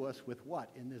back to us with what?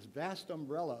 In this vast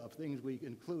umbrella of things we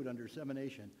include under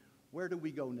dissemination, where do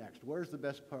we go next? Where's the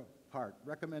best part?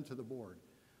 Recommend to the board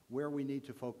where we need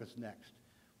to focus next.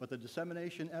 But the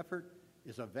dissemination effort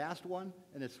is a vast one,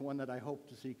 and it's one that I hope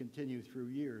to see continue through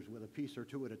years with a piece or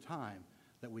two at a time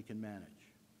that we can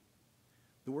manage.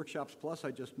 The Workshops Plus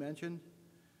I just mentioned.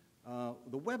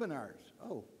 The webinars,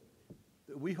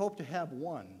 we hope to have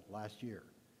one last year.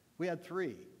 We had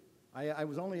 3. I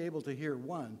was only able to hear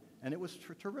one, and it was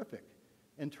terrific.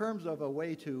 In terms of a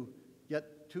way to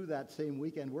get to that same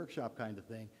weekend workshop kind of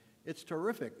thing, it's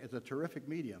terrific. It's a terrific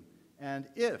medium. And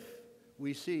if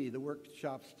we see the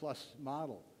Workshops Plus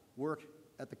model work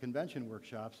at the convention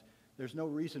workshops, there's no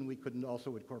reason we couldn't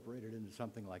also incorporate it into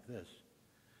something like this.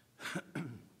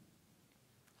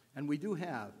 And we do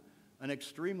have an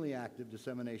extremely active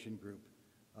dissemination group,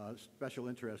 special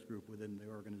interest group within the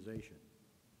organization.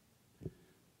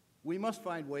 We must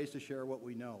find ways to share what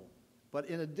we know, but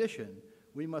in addition,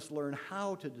 we must learn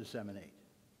how to disseminate.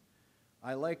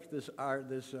 I like this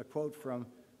quote from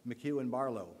McHugh and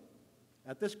Barlow.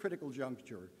 At this critical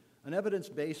juncture, an evidence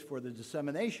base for the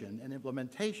dissemination and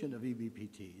implementation of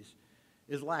EBPTs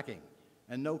is lacking,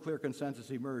 and no clear consensus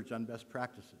emerged on best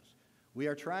practices. We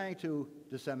are trying to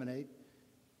disseminate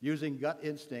using gut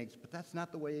instincts, but that's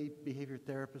not the way behavior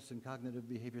therapists and cognitive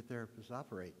behavior therapists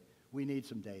operate. We need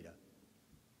some data.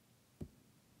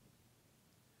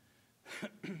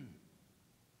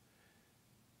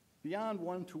 Beyond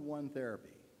one-to-one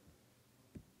therapy,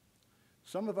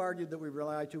 some have argued that we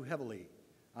rely too heavily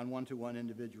on one-to-one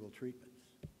individual treatments.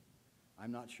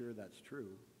 I'm not sure that's true.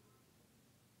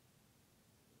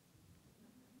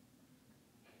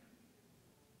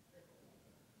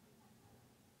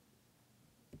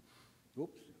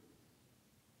 Oops.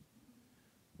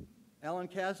 Alan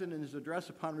Kazin, in his address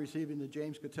upon receiving the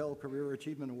James Cattell Career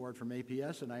Achievement Award from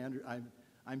APS, and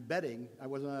I'm betting, I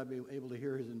wasn't able to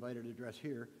hear his invited address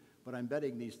here, but I'm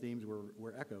betting these themes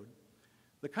were echoed.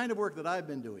 The kind of work that I've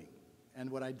been doing, and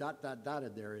what I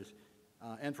dotted there is,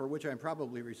 and for which I'm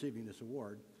probably receiving this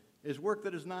award, is work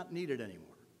that is not needed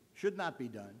anymore, should not be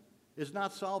done, is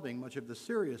not solving much of the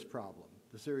serious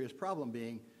problem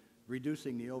being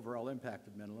reducing the overall impact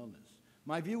of mental illness.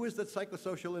 My view is that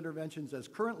psychosocial interventions as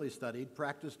currently studied,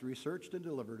 practiced, researched, and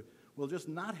delivered will just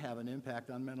not have an impact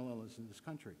on mental illness in this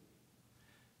country.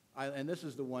 And this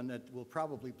is the one that will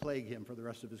probably plague him for the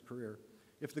rest of his career.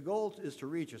 If the goal is to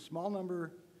reach a small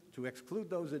number, to exclude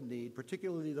those in need,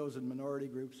 particularly those in minority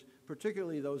groups,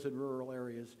 particularly those in rural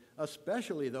areas,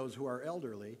 especially those who are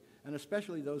elderly, and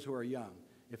especially those who are young,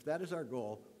 if that is our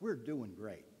goal, we're doing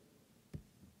great.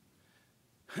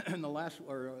 And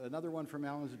another one from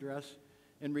Alan's address,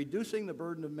 in reducing the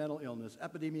burden of mental illness,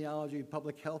 epidemiology and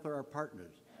public health are our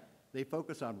partners. They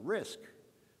focus on risk,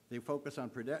 they focus on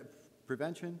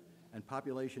prevention, and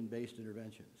population-based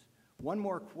interventions. One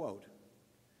more quote.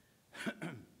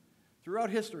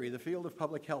 Throughout history, the field of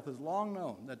public health has long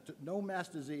known that no mass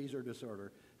disease or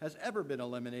disorder has ever been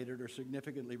eliminated or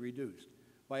significantly reduced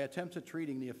by attempts at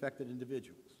treating the affected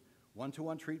individuals.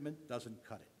 One-to-one treatment doesn't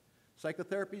cut it.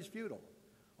 Psychotherapy is futile.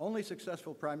 Only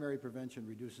successful primary prevention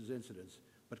reduces incidence,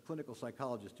 but clinical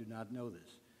psychologists do not know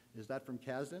this. Is that from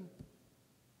Kasdan?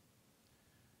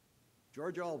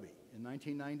 George Albee in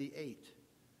 1998,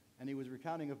 and he was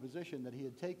recounting a position that he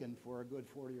had taken for a good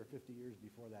 40 or 50 years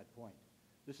before that point.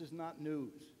 This is not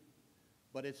news,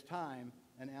 but it's time,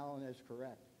 and Alan is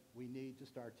correct. We need to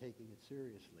start taking it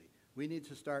seriously. We need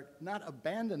to start not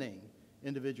abandoning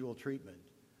individual treatment.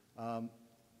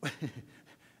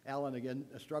 Alan, again,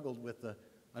 struggled with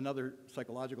another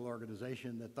psychological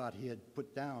organization that thought he had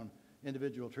put down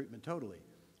individual treatment totally.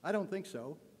 I don't think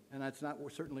so, and that's not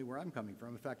certainly where I'm coming from.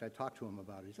 In fact, I talked to him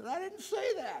about it. He said, I didn't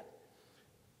say that.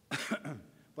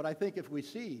 But I think if we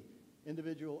see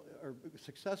individual or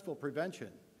successful prevention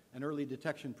and early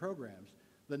detection programs,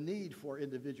 the need for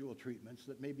individual treatments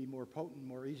that may be more potent,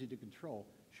 more easy to control,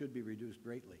 should be reduced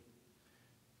greatly.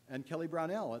 And Kelly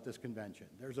Brownell at this convention,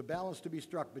 there's a balance to be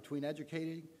struck between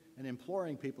educating and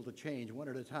imploring people to change one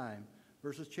at a time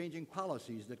versus changing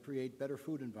policies that create better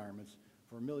food environments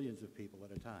for millions of people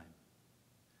at a time.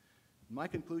 My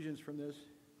conclusions from this: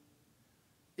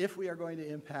 if we are going to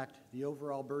impact the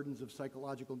overall burdens of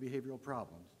psychological and behavioral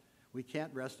problems, we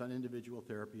can't rest on individual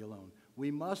therapy alone.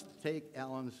 We must take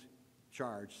Alan's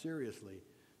charge seriously,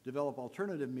 develop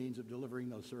alternative means of delivering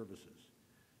those services.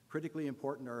 Critically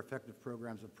important are effective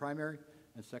programs of primary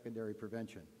and secondary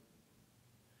prevention.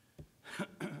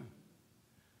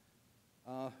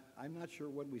 I'm not sure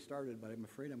when we started, but I'm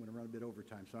afraid I'm going to run a bit over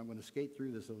time, so I'm going to skate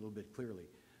through this a little bit clearly.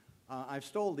 I've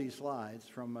stole these slides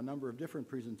from a number of different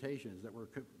presentations that were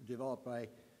developed by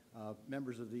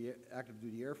members of the active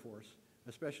duty Air Force,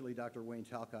 especially Dr. Wayne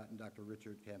Talcott and Dr.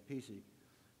 Richard Campisi.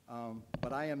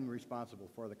 But I am responsible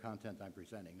for the content I'm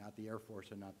presenting, not the Air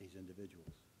Force and not these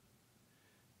individuals.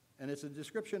 And it's a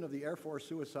description of the Air Force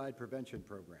Suicide Prevention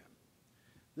Program.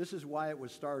 This is why it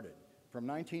was started. From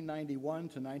 1991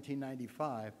 to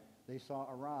 1995, they saw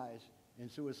a rise in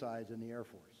suicides in the Air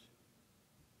Force.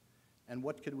 And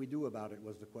what could we do about it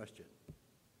was the question.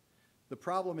 The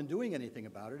problem in doing anything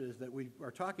about it is that we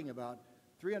are talking about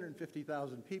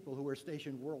 350,000 people who are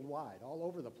stationed worldwide, all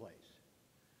over the place.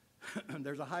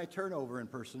 There's a high turnover in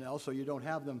personnel, so you don't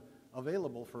have them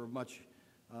available for much.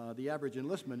 The average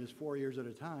enlistment is 4 years at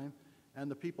a time,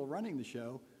 and the people running the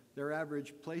show, their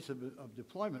average place of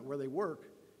deployment where they work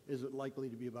is likely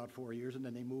to be about 4 years, and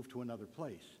then they move to another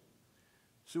place.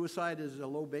 Suicide is a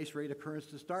low base rate occurrence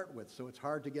to start with, so it's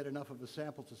hard to get enough of a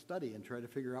sample to study and try to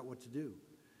figure out what to do.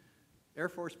 Air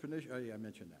Force, oh yeah, I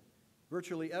mentioned that.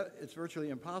 It's virtually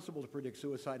impossible to predict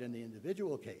suicide in the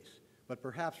individual case, but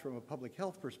perhaps from a public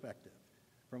health perspective,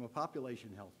 from a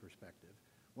population health perspective,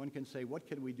 one can say, what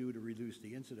can we do to reduce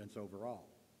the incidence overall?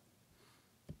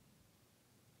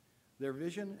 Their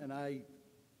vision, and I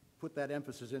put that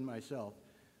emphasis in myself,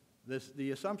 the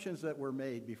assumptions that were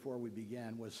made before we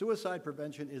began was suicide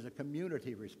prevention is a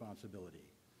community responsibility.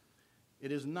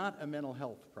 It is not a mental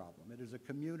health problem. It is a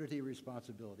community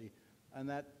responsibility, and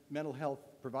that mental health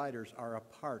providers are a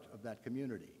part of that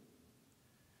community.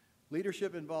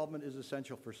 Leadership involvement is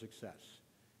essential for success.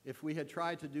 If we had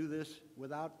tried to do this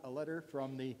without a letter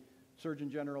from the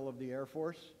Surgeon General of the Air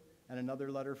Force and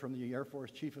another letter from the Air Force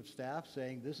Chief of Staff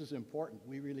saying, this is important,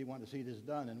 we really want to see this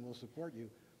done and we'll support you,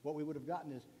 what we would have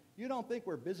gotten is, you don't think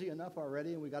we're busy enough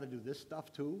already and we got to do this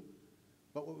stuff too?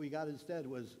 But what we got instead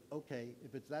was, okay,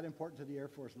 if it's that important to the Air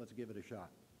Force, let's give it a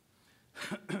shot.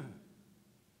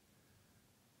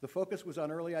 The focus was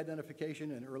on early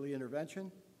identification and early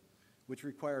intervention, which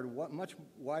required much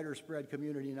wider spread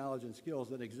community knowledge and skills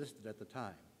than existed at the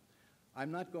time.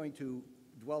 I'm not going to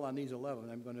dwell on these 11.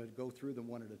 I'm going to go through them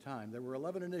one at a time. There were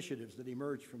 11 initiatives that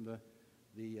emerged from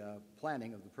the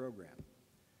planning of the program.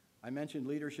 I mentioned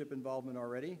leadership involvement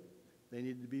already. They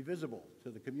needed to be visible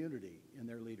to the community in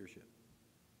their leadership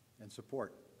and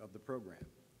support of the program.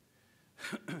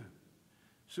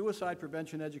 Suicide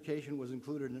prevention education was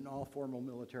included in all formal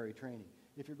military training.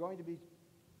 If you're going to be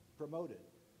promoted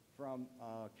from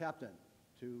captain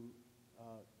to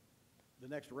the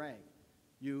next rank,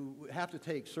 you have to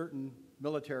take certain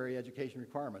military education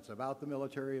requirements about the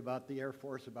military, about the Air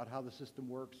Force, about how the system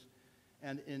works.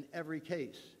 And in every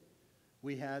case,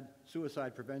 we had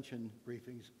suicide prevention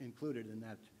briefings included in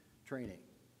that training.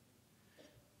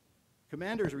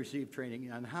 Commanders received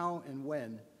training on how and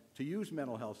when to use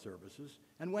mental health services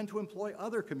and when to employ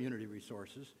other community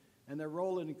resources and their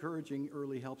role in encouraging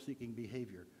early help-seeking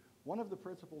behavior. One of the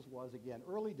principles was, again,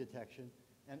 early detection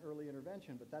and early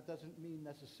intervention, but that doesn't mean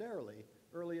necessarily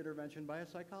early intervention by a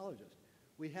psychologist.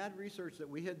 We had research that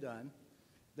we had done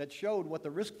that showed what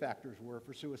the risk factors were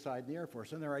for suicide in the Air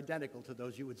Force, and they're identical to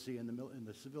those you would see in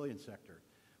the civilian sector.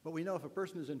 But we know if a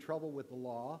person is in trouble with the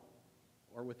law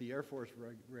or with the Air Force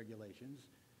regulations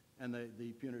and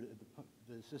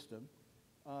the system,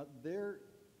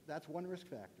 that's one risk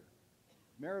factor.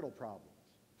 Marital problems,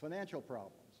 financial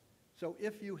problems. So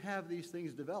if you have these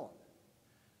things develop,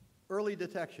 early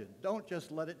detection, don't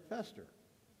just let it fester.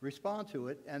 Respond to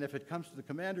it, and if it comes to the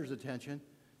commander's attention,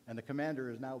 and the commander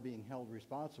is now being held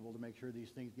responsible to make sure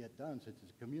these things get done since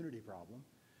it's a community problem,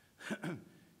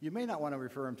 you may not want to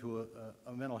refer them to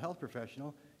a mental health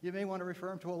professional. You may want to refer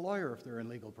them to a lawyer if they're in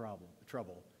legal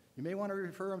trouble. You may want to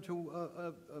refer them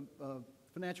to a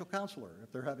financial counselor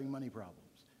if they're having money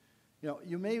problems. You know,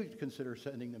 you may consider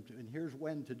sending them to, and here's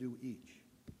when to do each.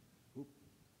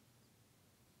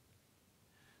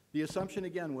 The assumption,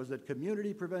 again, was that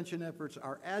community prevention efforts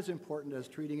are as important as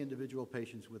treating individual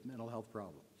patients with mental health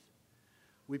problems.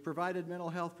 We provided mental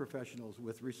health professionals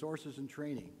with resources and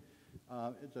training.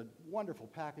 It's a wonderful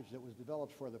package that was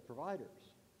developed for the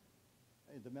providers,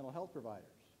 the mental health providers.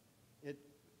 It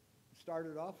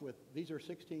started off with, these are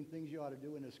 16 things you ought to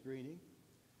do in a screening.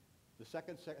 The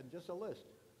second just a list.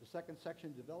 The second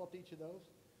section developed each of those.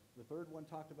 The third one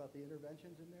talked about the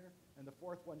interventions in there, and the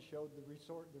fourth one showed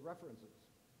the references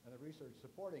and the research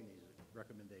supporting these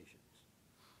recommendations.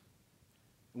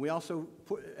 And we also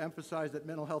emphasized that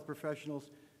mental health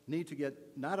professionals need to get,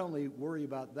 not only worry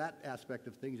about that aspect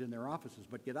of things in their offices,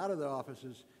 but get out of their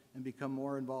offices and become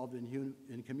more involved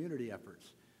in community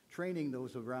efforts, training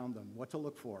those around them, what to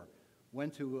look for, when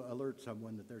to alert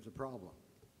someone that there's a problem.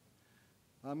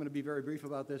 I'm going to be very brief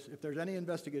about this. If there's any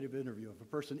investigative interview, if a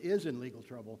person is in legal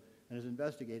trouble and is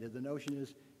investigated, the notion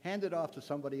is hand it off to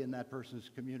somebody in that person's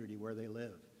community where they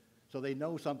live, so they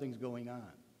know something's going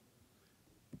on.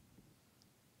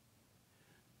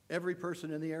 Every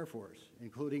person in the Air Force,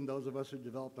 including those of us who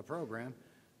developed the program,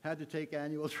 had to take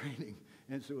annual training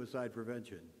in suicide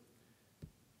prevention.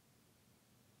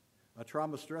 A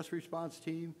trauma stress response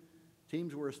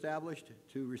teams were established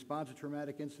to respond to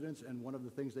traumatic incidents, and one of the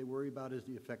things they worry about is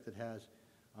the effect it has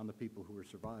on the people who are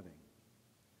surviving.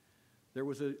 There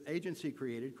was an agency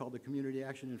created called the Community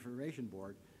Action Information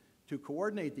Board to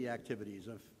coordinate the activities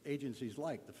of agencies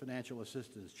like the financial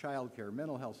assistance, child care,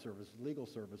 mental health services, legal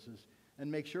services, and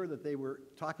make sure that they were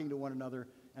talking to one another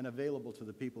and available to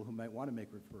the people who might want to make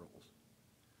referrals.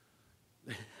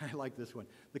 I like this one.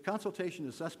 The consultation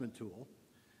assessment tool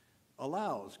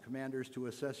allows commanders to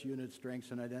assess unit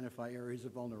strengths and identify areas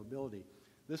of vulnerability.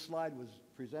 This slide was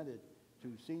presented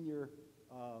to senior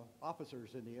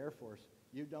officers in the Air Force.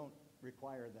 You don't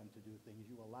require them to do things,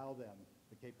 you allow them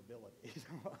the capabilities.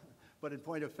 But in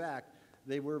point of fact,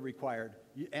 they were required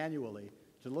annually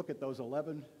to look at those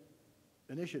 11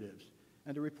 initiatives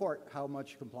and to report how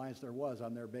much compliance there was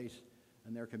on their base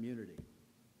and their community.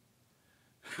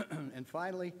 And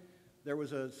finally, there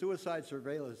was a suicide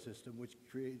surveillance system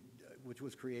which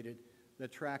was created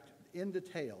that tracked in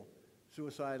detail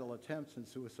suicidal attempts and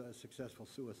successful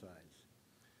suicides.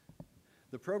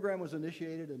 The program was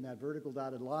initiated in that vertical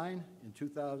dotted line in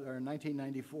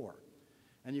 1994,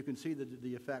 and you can see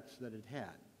the effects that it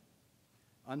had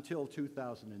until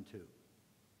 2002.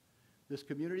 This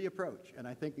community approach, and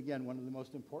I think, again, one of the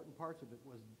most important parts of it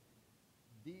was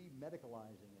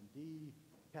demedicalizing and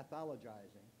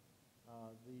depathologizing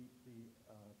the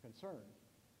concern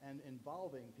and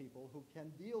involving people who can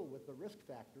deal with the risk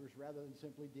factors rather than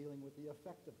simply dealing with the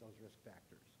effect of those risk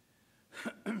factors.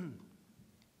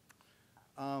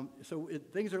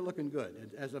 Things are looking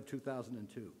good as of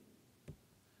 2002.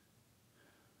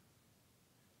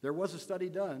 There was a study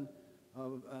done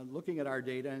looking at our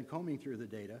data and combing through the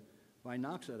data by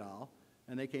Knox et al.,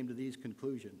 and they came to these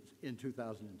conclusions in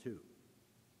 2002.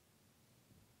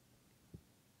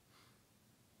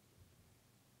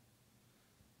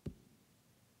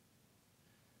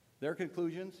 Their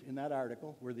conclusions in that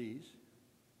article were these.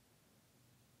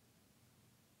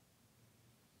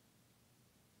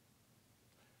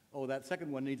 Oh, that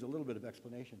second one needs a little bit of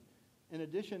explanation. In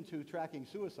addition to tracking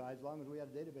suicides, as long as we had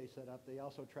a database set up, they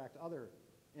also tracked other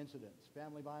incidents,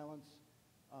 family violence,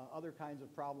 other kinds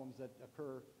of problems that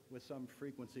occur with some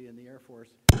frequency in the Air Force.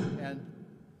 And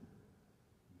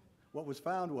what was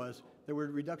found was there were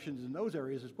reductions in those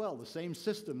areas as well. The same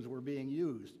systems were being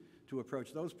used to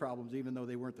approach those problems, even though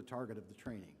they weren't the target of the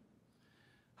training.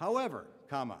 However,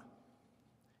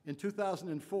 in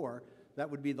 2004, that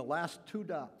would be the last two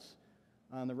dots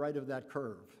on the right of that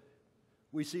curve,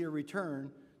 we see a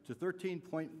return to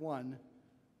 13.1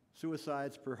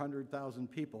 suicides per 100,000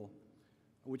 people,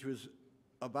 which was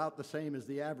about the same as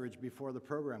the average before the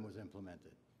program was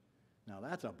implemented. Now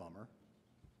that's a bummer.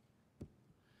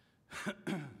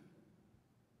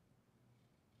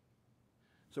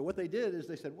 So what they did is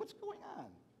they said, what's going on?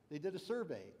 They did a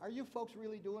survey. Are you folks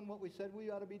really doing what we said we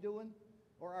ought to be doing,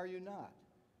 or are you not?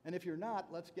 And if you're not,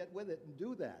 let's get with it and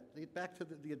do that. Get back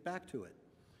to it.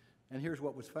 And here's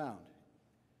what was found.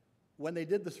 When they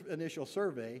did this initial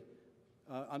survey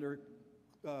under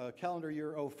calendar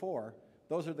year 04,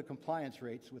 those are the compliance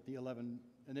rates with the 11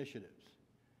 initiatives.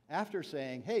 After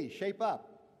saying, hey, shape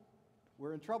up,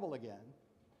 we're in trouble again,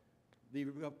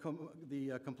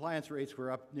 the compliance rates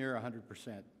were up near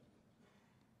 100%.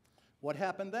 What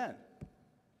happened then?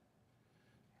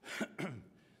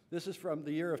 This is from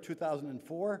the year of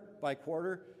 2004 by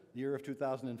quarter, the year of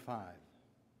 2005.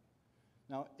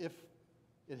 Now, if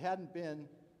it hadn't been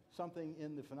something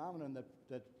in the phenomenon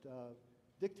that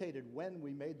dictated when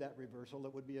we made that reversal.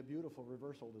 It would be a beautiful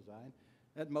reversal design.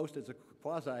 At most, it's a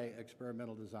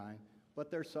quasi-experimental design,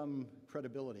 but there's some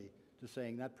credibility to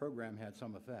saying that program had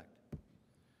some effect.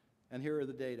 And here are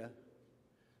the data.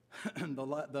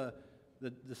 The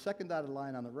second dotted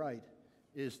line on the right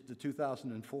is the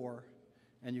 2004,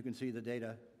 and you can see the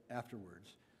data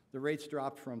afterwards. The rates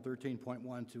dropped from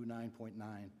 13.1 to 9.9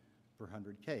 per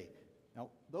 100K. Now,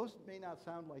 those may not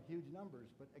sound like huge numbers,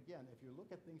 but again, if you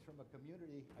look at things from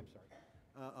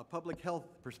a public health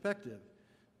perspective,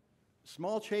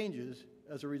 small changes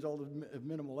as a result of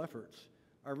minimal efforts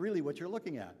are really what you're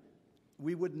looking at.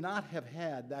 We would not have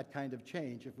had that kind of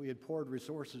change if we had poured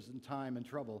resources and time and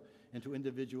trouble into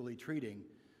individually treating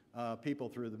people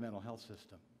through the mental health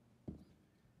system.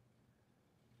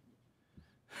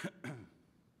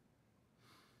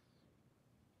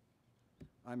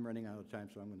 I'm running out of time,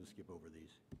 so I'm going to skip over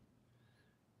these.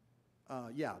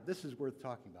 Yeah, this is worth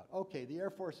talking about. Okay, the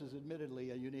Air Force is admittedly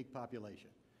a unique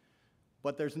population,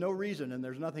 but there's no reason and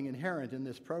there's nothing inherent in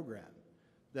this program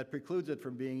that precludes it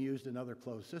from being used in other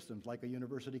closed systems like a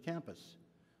university campus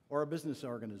or a business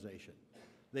organization.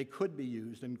 They could be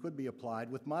used and could be applied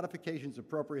with modifications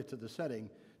appropriate to the setting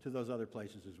to those other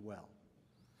places as well.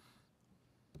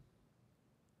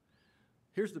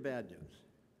 Here's the bad news.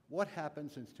 What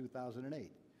happened since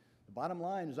 2008? The bottom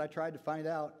line is I tried to find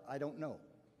out, I don't know.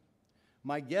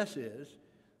 My guess is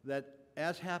that,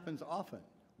 as happens often,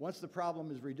 once the problem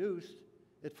is reduced,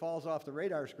 it falls off the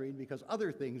radar screen because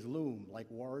other things loom, like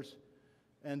wars,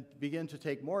 and begin to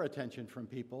take more attention from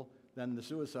people than the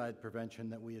suicide prevention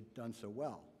that we had done so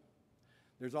well.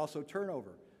 There's also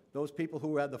turnover. Those people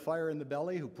who had the fire in the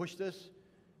belly, who pushed this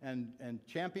and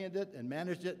championed it and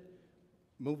managed it,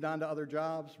 moved on to other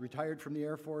jobs, retired from the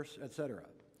Air Force, etc.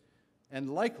 And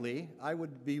likely, I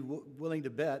would be willing to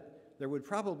bet, there would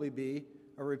probably be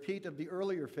a repeat of the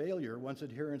earlier failure once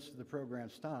adherence to the program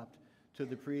stopped to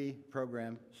the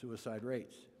pre-program suicide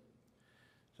rates.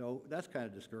 So that's kind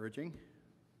of discouraging.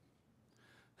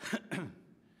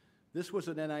 This was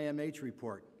an NIMH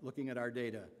report looking at our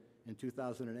data in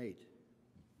 2008,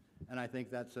 and I think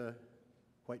that's a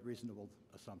quite reasonable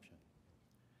assumption.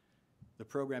 The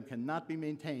program cannot be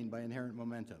maintained by inherent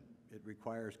momentum. It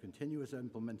requires continuous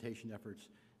implementation efforts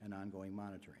and ongoing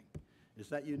monitoring. Is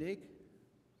that unique?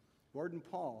 Gordon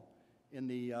Paul, in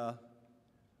the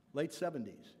late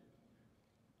 70s,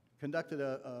 conducted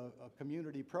a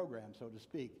community program, so to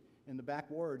speak, in the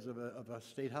back wards of a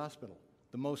state hospital,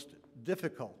 the most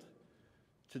difficult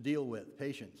to deal with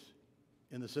patients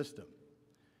in the system.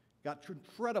 Got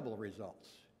incredible results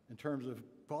in terms of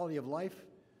quality of life,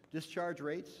 discharge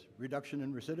rates, reduction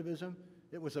in recidivism.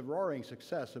 It was a roaring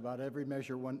success about every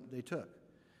measure they took.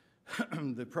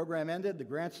 The program ended, the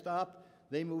grant stopped,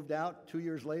 they moved out. 2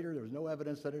 years later, there was no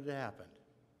evidence that it had happened.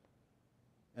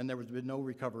 And there has been no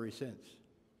recovery since.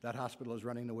 That hospital is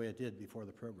running the way it did before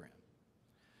the program.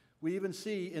 We even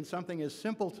see in something as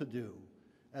simple to do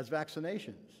as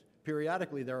vaccinations.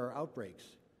 Periodically, there are outbreaks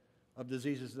of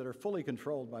diseases that are fully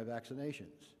controlled by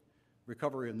vaccinations.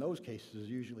 Recovery in those cases is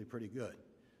usually pretty good.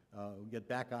 We get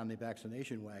back on the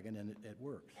vaccination wagon and it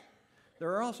works.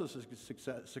 There are also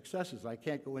successes. I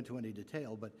can't go into any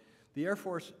detail, but the Air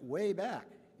Force way back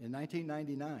in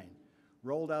 1999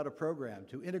 rolled out a program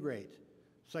to integrate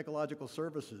psychological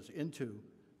services into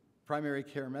primary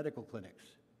care medical clinics.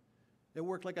 It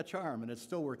worked like a charm, and it's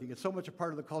still working. It's so much a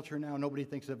part of the culture now, nobody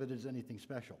thinks of it as anything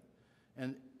special.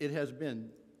 And it has been,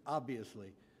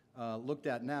 obviously, looked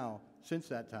at now, since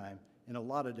that time, in a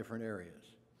lot of different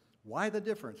areas. Why the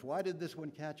difference? Why did this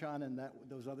one catch on and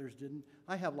those others didn't?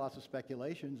 I have lots of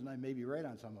speculations, and I may be right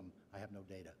on some of them. I have no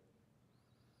data.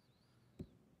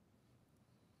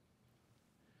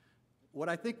 What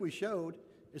I think we showed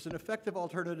is an effective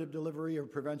alternative delivery or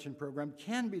prevention program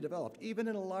can be developed, even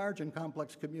in a large and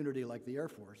complex community like the Air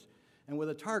Force, and with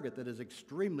a target that is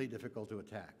extremely difficult to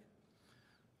attack.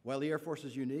 While the Air Force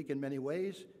is unique in many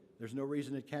ways, there's no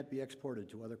reason it can't be exported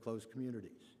to other closed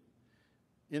communities.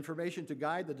 Information to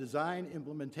guide the design,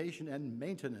 implementation, and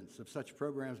maintenance of such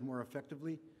programs more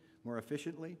effectively, more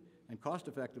efficiently, and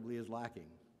cost-effectively is lacking.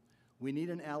 We need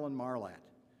an Alan Marlatt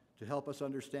to help us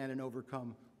understand and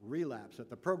overcome relapse at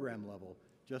the program level,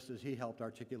 just as he helped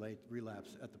articulate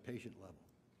relapse at the patient level.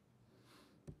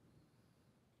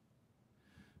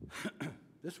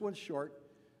 This one's short.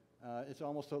 It's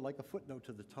almost like a footnote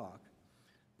to the talk.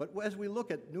 But as we look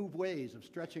at new ways of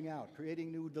stretching out,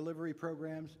 creating new delivery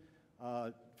programs,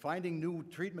 finding new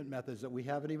treatment methods that we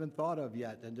haven't even thought of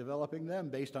yet and developing them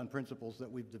based on principles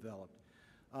that we've developed,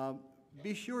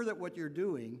 be sure that what you're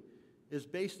doing is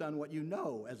based on what you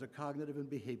know as a cognitive and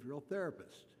behavioral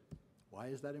therapist. Why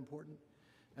is that important?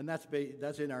 And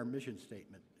that's in our mission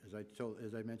statement,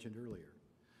 as I mentioned earlier.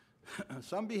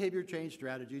 Some behavior change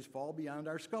strategies fall beyond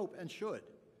our scope and should.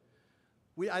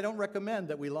 I don't recommend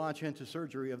that we launch into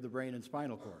surgery of the brain and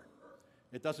spinal cord.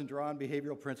 It doesn't draw on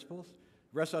behavioral principles,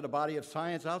 rests on a body of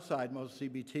science outside most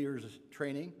CBTers'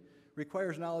 training,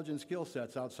 requires knowledge and skill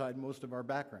sets outside most of our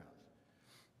backgrounds.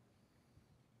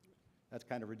 That's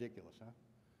kind of ridiculous, huh?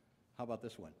 How about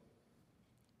this one?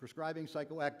 Prescribing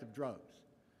psychoactive drugs.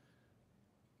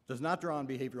 Does not draw on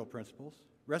behavioral principles,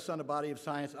 rests on a body of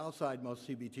science outside most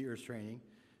CBTers' training,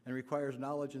 and requires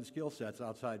knowledge and skill sets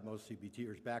outside most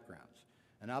CBTers' backgrounds.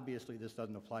 And obviously, this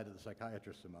doesn't apply to the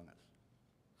psychiatrists among us.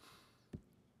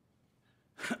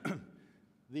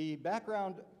 The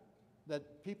background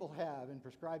that people have in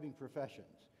prescribing professions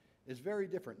is very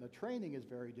different. The training is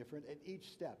very different at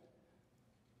each step.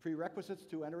 Prerequisites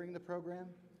to entering the program,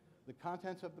 the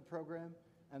contents of the program,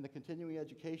 and the continuing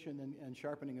education and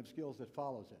sharpening of skills that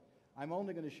follows it. I'm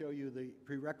only going to show you the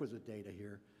prerequisite data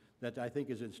here that I think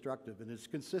is instructive and is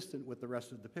consistent with the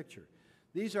rest of the picture.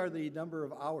 These are the number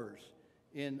of hours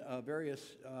in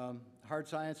various hard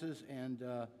sciences and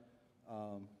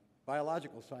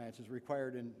biological sciences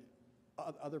required in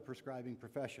other prescribing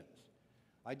professions.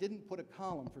 I didn't put a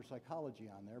column for psychology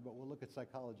on there, but we'll look at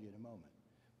psychology in a moment.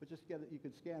 But just you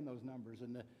can scan those numbers,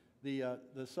 and the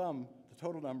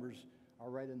total numbers are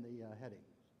right in the heading.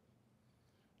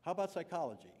 How about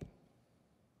psychology?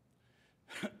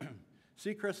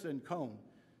 Seacrest and Cohn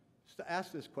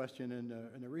asked this question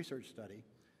in a research study.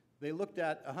 They looked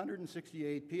at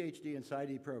 168 PhD and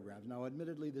PsyD programs. Now,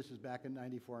 admittedly, this is back in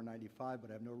 94 and 95,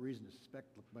 but I have no reason to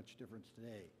suspect much difference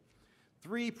today.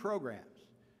 3 programs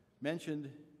mentioned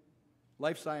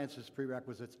life sciences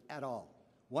prerequisites at all.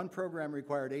 1 program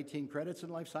required 18 credits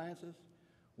in life sciences.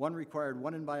 1 required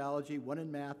 1 in biology, 1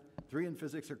 in math, 3 in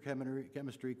physics or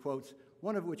chemistry, quotes,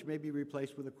 1 of which may be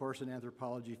replaced with a course in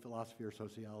anthropology, philosophy, or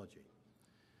sociology.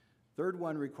 3rd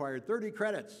one required 30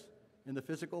 credits in the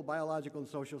physical, biological, and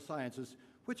social sciences,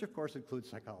 which of course includes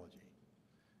psychology.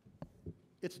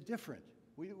 It's different.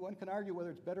 One can argue whether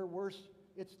it's better or worse.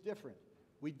 It's different.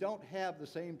 We don't have the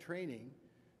same training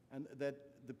that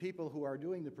the people who are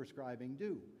doing the prescribing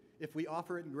do. If we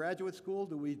offer it in graduate school,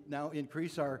 do we now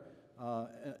increase our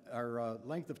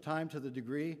length of time to the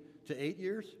degree to 8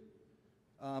 years?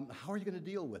 How are you going to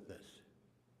deal with this?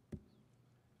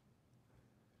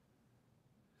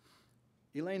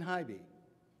 Elaine Hybe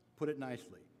put it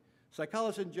nicely.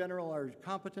 Psychologists in general are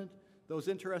competent. Those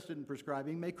interested in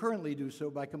prescribing may currently do so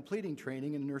by completing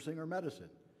training in nursing or medicine.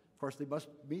 Of course, they must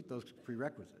meet those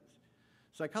prerequisites.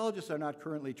 Psychologists are not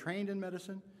currently trained in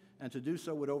medicine, and to do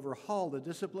so would overhaul the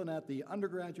discipline at the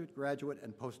undergraduate, graduate,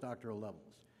 and postdoctoral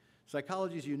levels.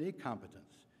 Psychology's unique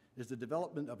competence is the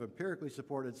development of empirically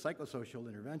supported psychosocial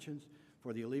interventions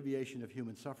for the alleviation of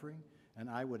human suffering, and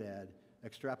I would add,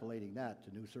 extrapolating that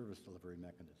to new service delivery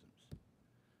mechanisms.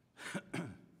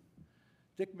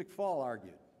 Dick McFall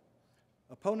argued,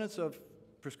 opponents of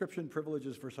prescription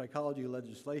privileges for psychology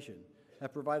legislation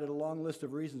have provided a long list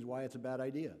of reasons why it's a bad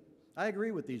idea. I agree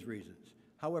with these reasons.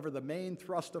 However, the main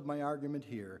thrust of my argument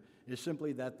here is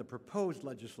simply that the proposed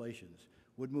legislations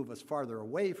would move us farther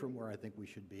away from where I think we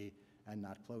should be and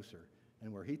not closer.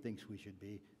 And where he thinks we should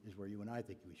be is where you and I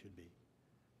think we should be.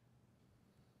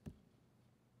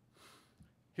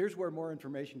 Here's where more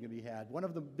information can be had. One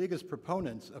of the biggest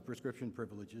proponents of prescription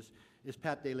privileges is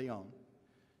Pat DeLeon.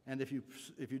 And if you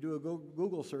do a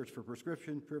Google search for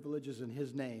prescription privileges in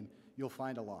his name, you'll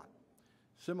find a lot.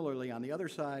 Similarly, on the other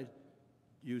side,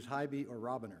 use Hybe or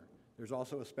Robiner. There's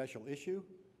also a special issue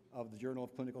of the Journal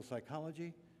of Clinical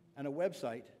Psychology and a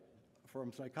website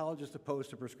from Psychologists Opposed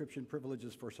to Prescription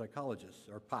Privileges for Psychologists,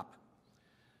 or POP.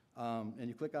 And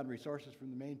you click on resources from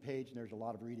the main page, and there's a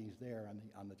lot of readings there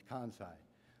on the con side.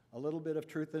 A little bit of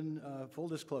truth and full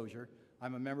disclosure.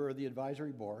 I'm a member of the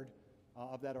advisory board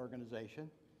of that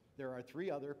organization. There are 3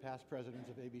 other past presidents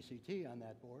of ABCT on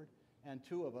that board, and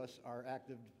 2 of us are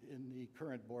active in the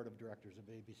current board of directors of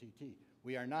ABCT.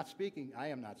 I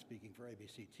am not speaking for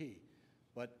ABCT,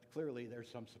 but clearly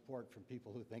there's some support from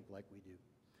people who think like we do.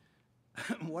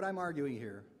 What I'm arguing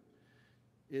here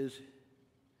is,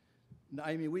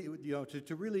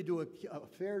 to really do a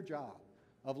fair job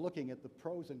of looking at the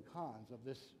pros and cons of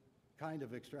this kind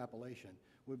of extrapolation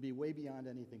would be way beyond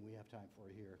anything we have time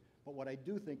for here. But what I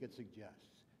do think it suggests,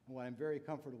 and what I'm very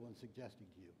comfortable in suggesting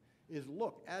to you, is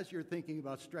look, as you're thinking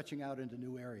about stretching out into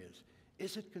new areas,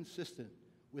 is it consistent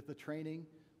with the training,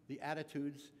 the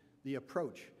attitudes, the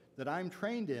approach that I'm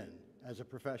trained in as a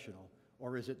professional,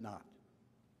 or is it not?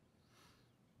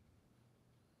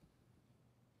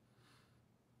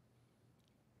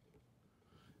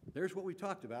 There's what we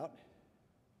talked about.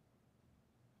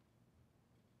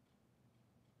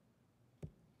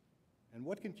 And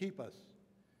what can keep us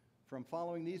from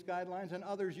following these guidelines and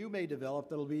others you may develop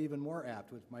that'll be even more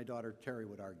apt, which my daughter Terry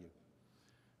would argue?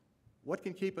 What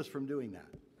can keep us from doing that?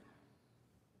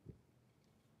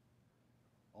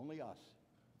 Only us.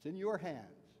 It's in your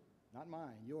hands, not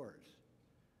mine, yours.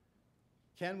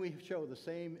 Can we show the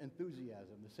same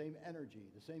enthusiasm, the same energy,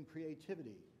 the same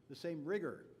creativity, the same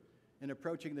rigor in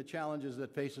approaching the challenges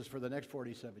that face us for the next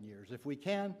 47 years? If we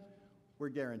can, we're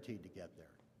guaranteed to get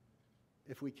there.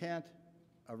 If we can't,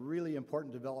 a really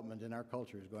important development in our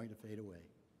culture is going to fade away.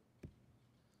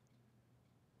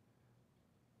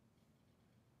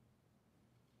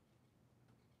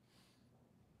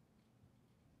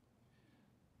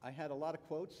 I had a lot of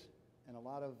quotes and a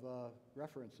lot of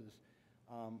references.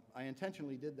 I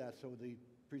intentionally did that so the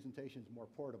presentation is more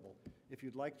portable. If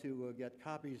you'd like to get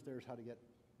copies, there's how to get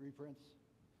reprints.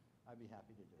 I'd be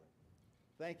happy to do it.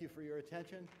 Thank you for your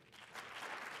attention.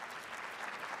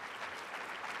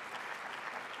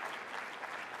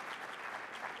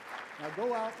 Now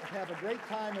go out and have a great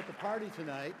time at the party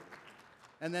tonight,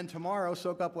 and then tomorrow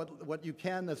soak up what you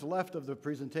can that's left of the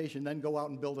presentation, then go out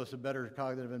and build us a better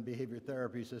cognitive and behavior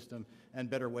therapy system and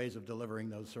better ways of delivering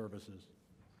those services.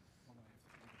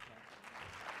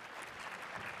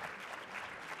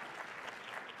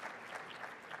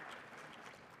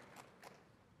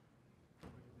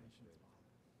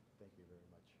 Thank you very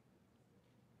much.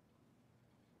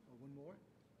 Oh, one more?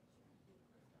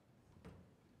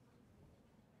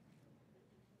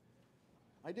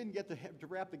 I didn't get to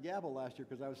wrap the gavel last year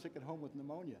because I was sick at home with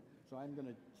pneumonia, so I'm going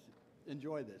to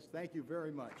enjoy this. Thank you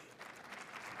very much.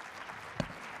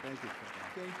 Thank you.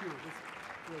 Thank you. That's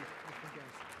great. That's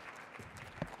fantastic.